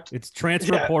porn. It's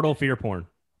transfer portal fear porn.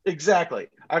 Exactly.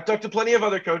 I've talked to plenty of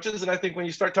other coaches, and I think when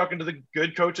you start talking to the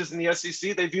good coaches in the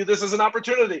SEC, they view this as an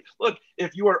opportunity. Look,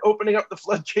 if you are opening up the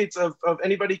floodgates of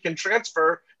anybody can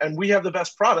transfer and we have the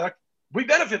best product, we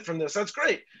benefit from this. That's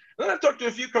great. And then I've talked to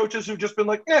a few coaches who've just been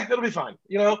like, it'll be fine.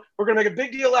 We're going to make a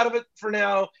big deal out of it for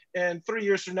now. And 3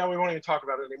 years from now, we won't even talk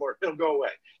about it anymore. It'll go away.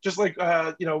 Just like,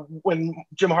 when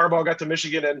Jim Harbaugh got to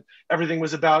Michigan and everything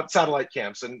was about satellite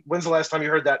camps. And when's the last time you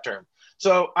heard that term?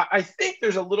 So I think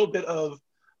there's a little bit of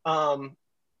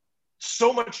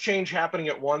so much change happening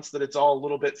at once that it's all a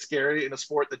little bit scary in a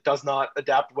sport that does not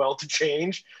adapt well to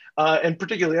change. And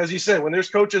particularly, as you said, when there's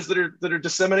coaches that are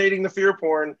disseminating the fear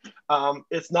porn,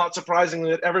 it's not surprising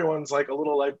that everyone's like a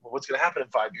little like, well, what's going to happen in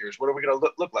 5 years? What are we going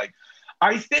to look like?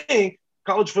 I think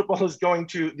college football is going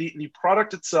to, the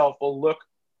product itself will look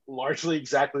largely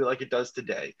exactly like it does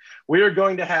today. We are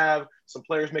going to have some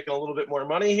players making a little bit more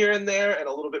money here and there and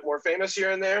a little bit more famous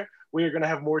here and there. We are going to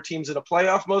have more teams in a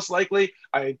playoff, most likely.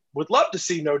 I would love to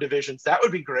see no divisions. That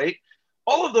would be great.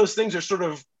 All of those things are sort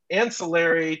of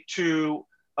ancillary to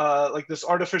like this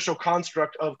artificial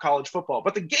construct of college football.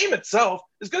 But the game itself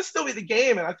is going to still be the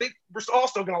game, and I think we're all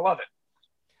still going to love it.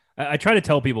 I try to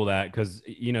tell people that because,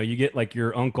 you get like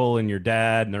your uncle and your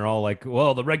dad, and they're all like,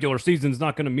 well, the regular season's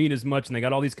not going to mean as much. And they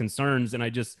got all these concerns. And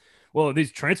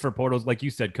these transfer portals, like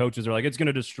you said, coaches are like, it's going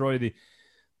to destroy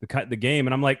the game.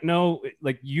 And I'm like, no,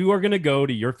 like you are going to go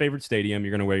to your favorite stadium.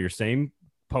 You're going to wear your same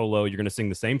polo. You're going to sing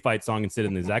the same fight song and sit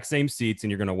in the exact same seats.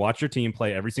 And you're going to watch your team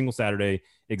play every single Saturday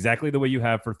exactly the way you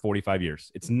have for 45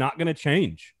 years. It's not going to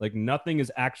change. Like nothing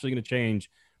is actually going to change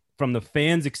from the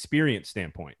fans' experience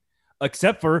standpoint.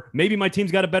 Except for maybe my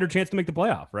team's got a better chance to make the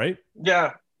playoff, right?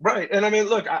 Yeah, right. And I mean,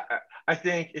 look, I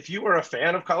think if you are a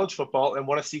fan of college football and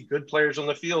want to see good players on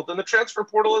the field, then the transfer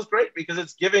portal is great because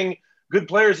it's giving good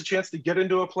players a chance to get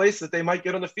into a place that they might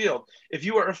get on the field. If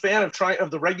you are a fan of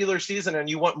the regular season and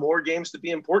you want more games to be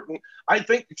important, I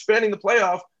think expanding the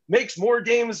playoff makes more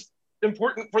games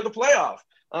important for the playoff.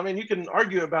 I mean, you can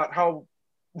argue about how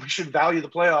we should value the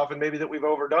playoff and maybe that we've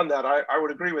overdone that. I would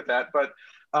agree with that. But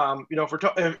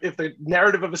if the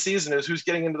narrative of a season is who's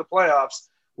getting into the playoffs,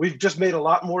 we've just made a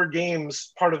lot more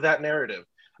games part of that narrative.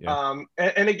 Yeah.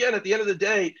 And again, at the end of the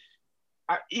day,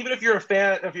 even if you're a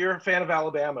fan of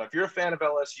Alabama, if you're a fan of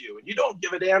LSU, and you don't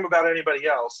give a damn about anybody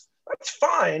else, that's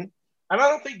fine. And I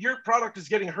don't think your product is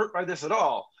getting hurt by this at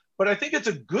all. But I think it's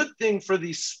a good thing for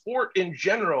the sport in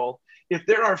general if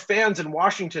there are fans in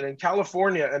Washington and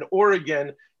California and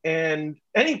Oregon and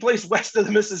any place west of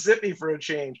the Mississippi for a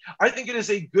change. I think it is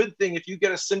a good thing if you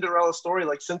get a Cinderella story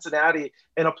like Cincinnati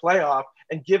in a playoff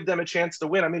and give them a chance to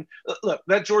win. I mean, look,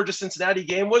 that Georgia-Cincinnati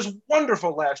game was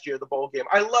wonderful last year, the bowl game.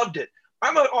 I loved it.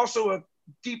 I'm also a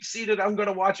deep-seated, I'm going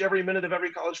to watch every minute of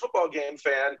every college football game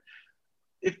fan.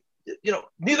 If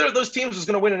neither of those teams was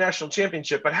going to win a national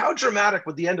championship, but how dramatic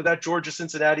would the end of that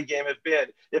Georgia-Cincinnati game have been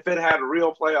if it had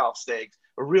real playoff stakes,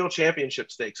 a real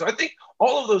championship stake? So I think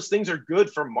all of those things are good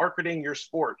for marketing your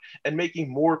sport and making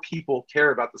more people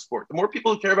care about the sport. The more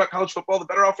people who care about college football, the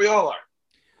better off we all are.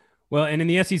 Well, and in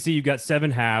the SEC, you've got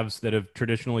 7 halves that have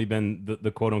traditionally been the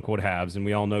quote-unquote halves, and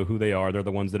we all know who they are. They're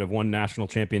the ones that have won national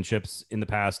championships in the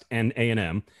past, and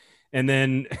A&M. And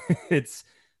then it's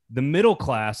the middle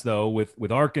class, though,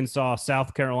 with Arkansas,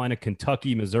 South Carolina,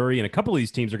 Kentucky, Missouri, and a couple of these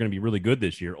teams are going to be really good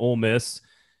this year. Ole Miss,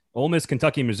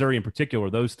 Kentucky, and Missouri in particular,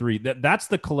 those three. That's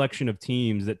the collection of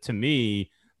teams that, to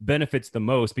me, benefits the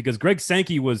most because Greg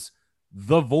Sankey was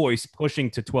the voice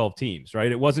pushing to 12 teams, right?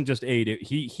 It wasn't just 8.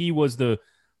 He was the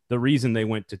reason they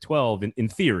went to 12 in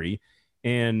theory.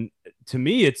 And to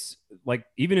me, it's like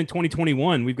even in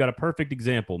 2021, we've got a perfect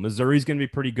example. Missouri's going to be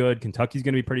pretty good. Kentucky's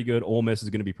going to be pretty good. Ole Miss is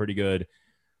going to be pretty good.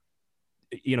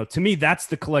 To me, that's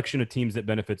the collection of teams that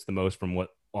benefits the most from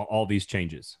what all these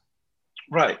changes.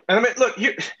 Right. And I mean, look,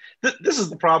 this is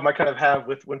the problem I kind of have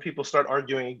with when people start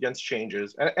arguing against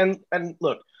changes. And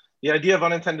look, the idea of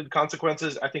unintended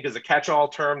consequences, I think, is a catch-all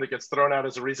term that gets thrown out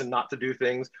as a reason not to do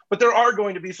things. But there are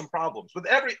going to be some problems. With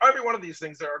every one of these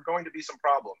things, there are going to be some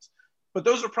problems. But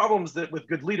those are problems that, with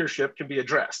good leadership, can be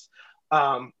addressed.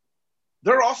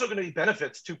 There are also going to be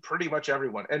benefits to pretty much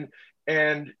everyone.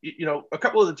 And a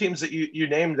couple of the teams that you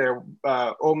named there,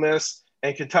 Ole Miss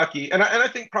and Kentucky, and I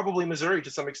think probably Missouri to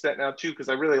some extent now too, because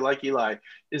I really like Eli,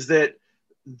 is that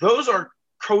those are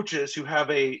coaches who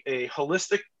have a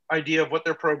holistic idea of what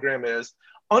their program is,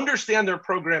 understand their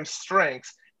program's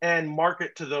strengths, and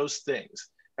market to those things.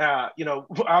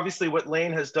 Obviously what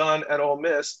Lane has done at Ole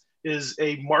Miss is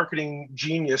a marketing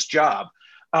genius job.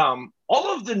 All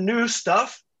of the new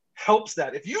stuff helps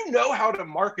that. If you know how to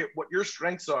market what your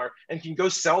strengths are and can go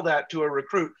sell that to a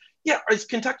recruit, yeah, is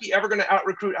Kentucky ever going to out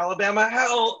recruit Alabama?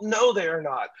 Hell no, they are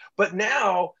not. But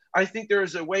now I think there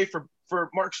is a way for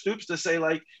Mark Stoops to say,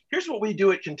 like, here's what we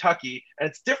do at Kentucky, and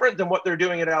it's different than what they're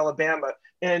doing at Alabama.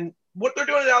 And what they're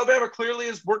doing in Alabama clearly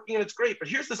is working and it's great. But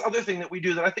here's this other thing that we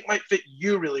do that I think might fit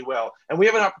you really well. And we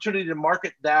have an opportunity to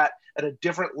market that at a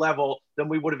different level than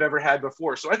we would have ever had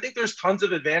before. So I think there's tons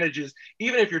of advantages,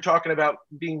 even if you're talking about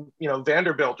being,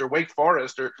 Vanderbilt or Wake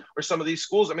Forest or some of these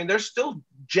schools. I mean, there's still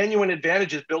genuine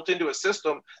advantages built into a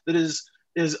system that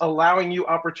is allowing you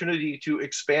opportunity to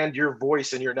expand your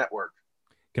voice and your network.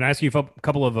 Can I ask you a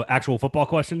couple of actual football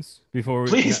questions before?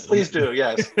 Please do.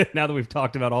 Yes. Now that we've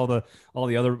talked about all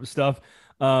the other stuff,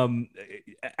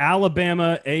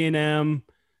 Alabama, A&M.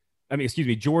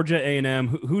 Georgia, A&M.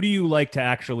 Who do you like to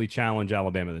actually challenge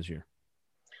Alabama this year?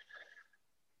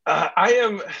 I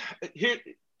am here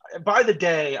by the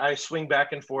day. I swing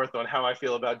back and forth on how I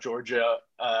feel about Georgia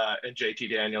and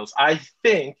JT Daniels. I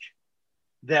think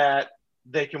that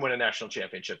they can win a national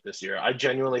championship this year. I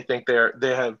genuinely think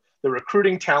they have the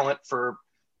recruiting talent for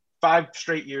 5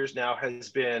 straight years now has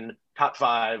been top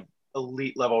 5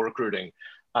 elite level recruiting.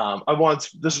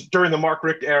 During the Mark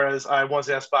Richt eras, I once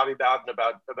asked Bobby Bowden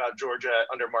about Georgia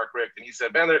under Mark Richt, and he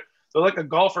said, man, they're like a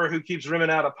golfer who keeps rimming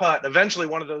out a putt. Eventually,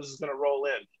 one of those is going to roll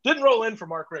in. Didn't roll in for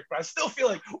Mark Richt, but I still feel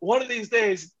like one of these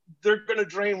days they're going to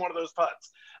drain one of those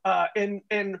putts.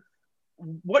 And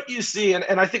what you see,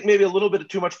 and I think maybe a little bit of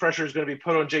too much pressure is going to be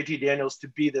put on JT Daniels to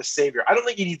be this savior. I don't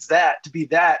think he needs that to be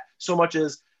that so much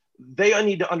as they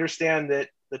need to understand that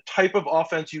the type of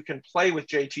offense you can play with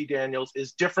JT Daniels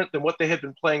is different than what they have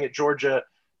been playing at Georgia,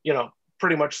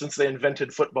 pretty much since they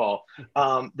invented football,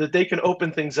 that they can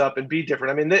open things up and be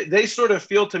different. I mean, they sort of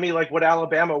feel to me like what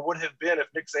Alabama would have been if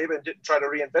Nick Saban didn't try to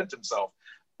reinvent himself.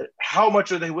 How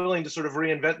much are they willing to sort of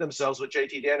reinvent themselves with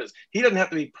JT Daniels? He doesn't have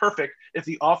to be perfect if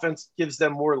the offense gives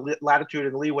them more latitude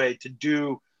and leeway to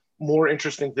do more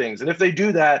interesting things. And if they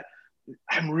do that,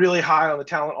 I'm really high on the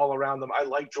talent all around them. I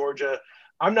like Georgia.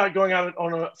 I'm not going out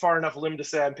on a far enough limb to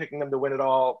say I'm picking them to win it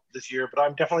all this year, but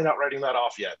I'm definitely not writing that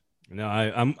off yet. No,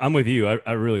 I'm with you.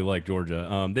 I really like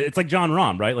Georgia. It's like John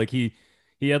Rahm, right? Like he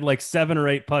had like 7 or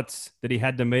 8 putts that he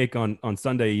had to make on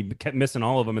Sunday. He kept missing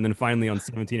all of them, and then finally on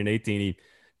 17 and 18, he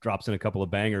drops in a couple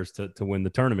of bangers to win the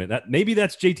tournament. Maybe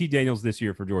that's JT Daniels this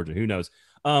year for Georgia. Who knows?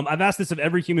 I've asked this of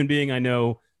every human being I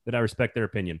know that I respect their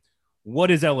opinion. What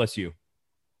is LSU?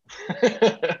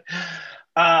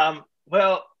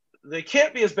 Well, they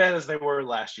can't be as bad as they were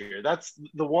last year. That's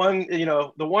the one,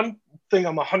 the one thing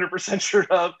I'm 100% sure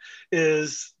of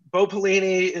is Bo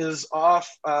Pelini is off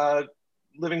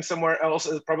living somewhere else,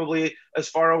 is probably as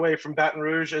far away from Baton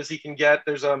Rouge as he can get.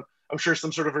 There's I'm sure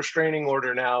some sort of restraining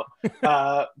order now,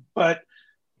 but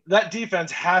that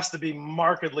defense has to be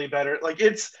markedly better. Like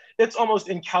it's almost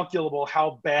incalculable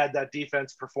how bad that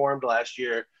defense performed last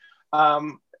year.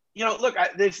 Look,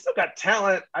 they've still got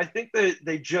talent. I think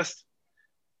they just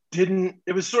didn't.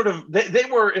 It was sort of they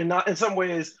were in some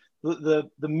ways the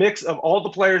mix of all the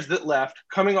players that left,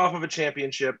 coming off of a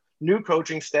championship, new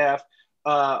coaching staff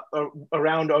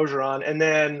around Orgeron, and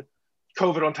then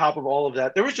COVID on top of all of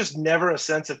that. There was just never a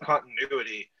sense of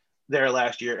continuity there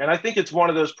last year, and I think it's one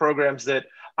of those programs that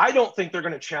I don't think they're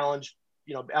going to challenge,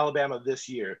 Alabama this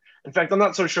year. In fact, I'm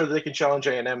not so sure that they can challenge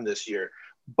A&M this year,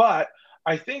 but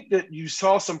I think that you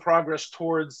saw some progress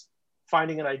towards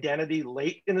finding an identity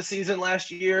late in the season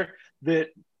last year, that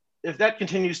if that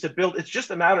continues to build, it's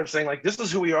just a matter of saying, like, this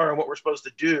is who we are and what we're supposed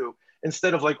to do,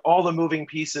 instead of like all the moving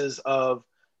pieces of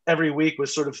every week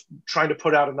was sort of trying to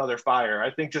put out another fire.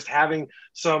 I think just having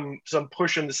some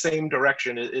push in the same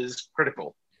direction is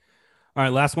critical. All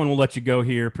right, last one. We'll let you go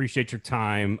here. Appreciate your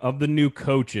time. Of the new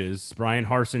coaches, Brian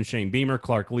Harsin, Shane Beamer,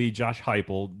 Clark Lee, Josh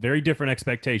Heupel, very different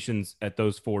expectations at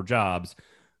those 4 jobs.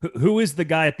 Who is the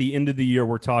guy at the end of the year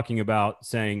we're talking about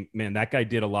saying, man, that guy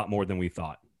did a lot more than we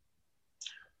thought?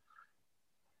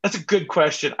 That's a good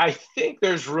question. I think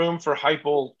there's room for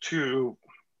Heupel to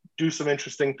do some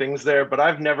interesting things there, but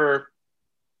I've never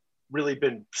really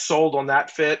been sold on that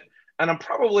fit. And I'm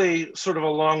probably sort of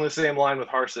along the same line with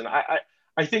Harsin.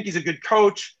 I think he's a good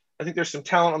coach. I think there's some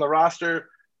talent on the roster.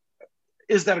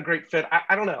 Is that a great fit?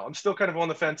 I don't know. I'm still kind of on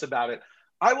the fence about it.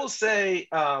 I will say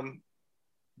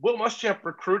Will Muschamp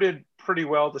recruited pretty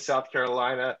well to South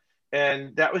Carolina,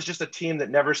 and that was just a team that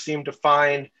never seemed to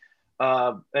find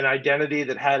an identity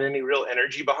that had any real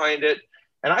energy behind it.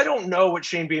 And I don't know what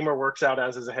Shane Beamer works out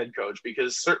as a head coach,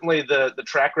 because certainly the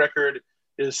track record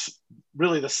is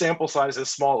really the sample size is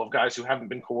small of guys who haven't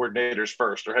been coordinators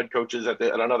first or head coaches at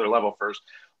another level first.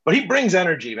 But he brings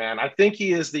energy, man. I think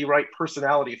he is the right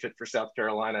personality fit for South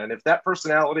Carolina. And if that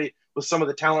personality with some of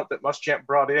the talent that Muschamp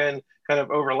brought in kind of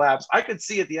overlaps, I could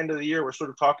see at the end of the year, we're sort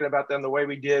of talking about them the way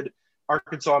we did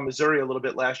Arkansas and Missouri a little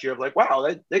bit last year of like, wow,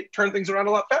 they turned things around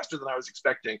a lot faster than I was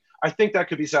expecting. I think that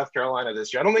could be South Carolina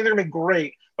this year. I don't think they're going to be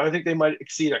great, but I think they might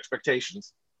exceed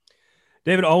expectations.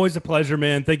 David, always a pleasure,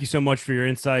 man. Thank you so much for your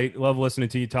insight. Love listening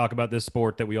to you talk about this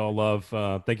sport that we all love.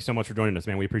 Thank you so much for joining us,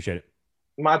 man. We appreciate it.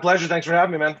 My pleasure. Thanks for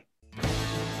having me, man.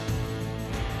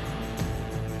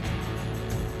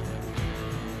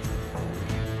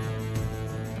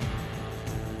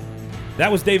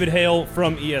 That was David Hale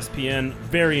from ESPN.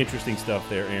 Very interesting stuff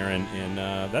there, Aaron. And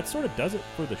that sort of does it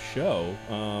for the show.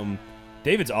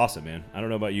 David's awesome, man. I don't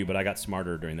know about you, but I got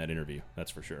smarter during that interview.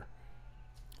 That's for sure.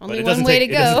 Only one way to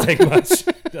go. It doesn't take much.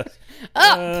 It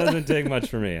doesn't take much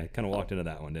for me. I kind of walked into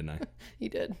that one, didn't I? You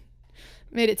did.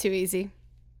 Made it too easy.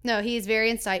 No, he's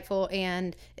very insightful,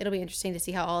 and it'll be interesting to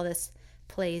see how all this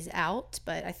plays out.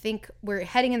 But I think we're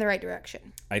heading in the right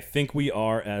direction. I think we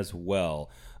are as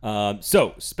well.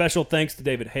 So, special thanks to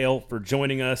David Hale for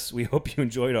joining us. We hope you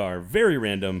enjoyed our very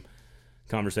random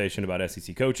conversation about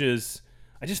SEC coaches.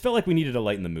 I just felt like we needed to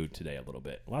lighten the mood today a little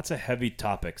bit. Lots of heavy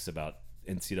topics about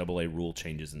NCAA rule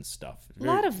changes and stuff. A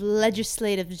lot of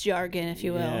legislative jargon, if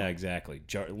you will. Yeah, exactly.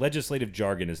 Legislative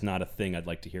jargon is not a thing I'd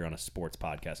like to hear on a sports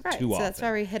podcast too often. So that's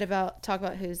why we talk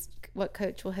about what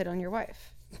coach will hit on your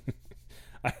wife.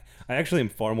 I actually am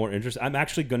far more interested. I'm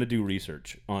actually going to do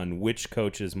research on which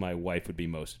coaches my wife would be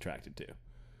most attracted to.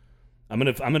 I'm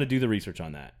gonna do the research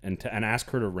on that and ask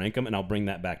her to rank them, and I'll bring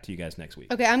that back to you guys next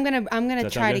week. Okay, I'm gonna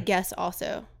try to guess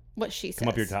also what she says. Come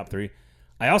up your top 3.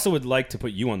 I also would like to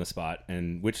put you on the spot,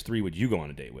 and which 3 would you go on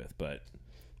a date with? But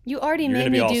you already you're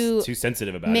made me do too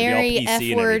sensitive about marry, it. Be all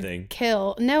PC F-word, and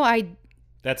kill. No,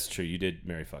 That's true. You did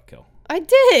marry, fuck, kill. I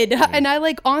did, and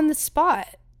I on the spot.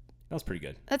 That was pretty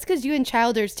good. That's because you and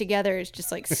Childers together is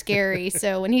just scary.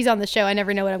 So when he's on the show, I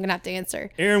never know what I'm gonna have to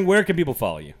answer. Aaron, where can people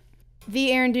follow you?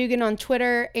 The Aaron Dugan on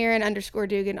Twitter,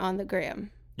 Aaron_Dugan on the gram.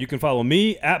 You can follow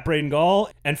me at Braden Gall,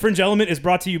 and Fringe Element is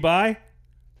brought to you by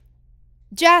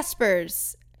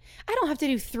Jaspers. I don't have to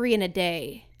do 3 in a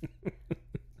day.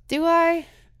 Do I?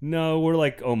 No, we're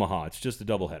like Omaha. It's just a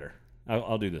doubleheader.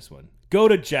 I'll do this one. Go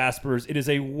to Jaspers. It is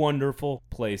a wonderful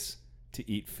place to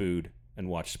eat food and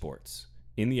watch sports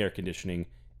in the air conditioning.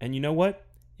 And you know what?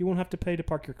 You won't have to pay to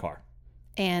park your car.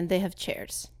 And they have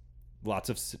chairs. Lots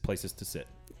of places to sit.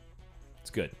 It's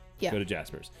good. Yeah. Go to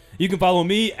Jaspers. You can follow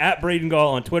me at Braden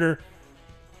Gall on Twitter,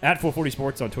 at 440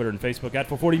 Sports on Twitter and Facebook, at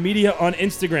 440 Media on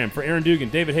Instagram. For Aaron Dugan,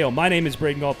 David Hale, my name is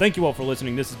Braden Gall. Thank you all for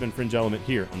listening. This has been Fringe Element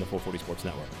here on the 440 Sports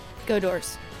Network. Go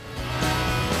Doors.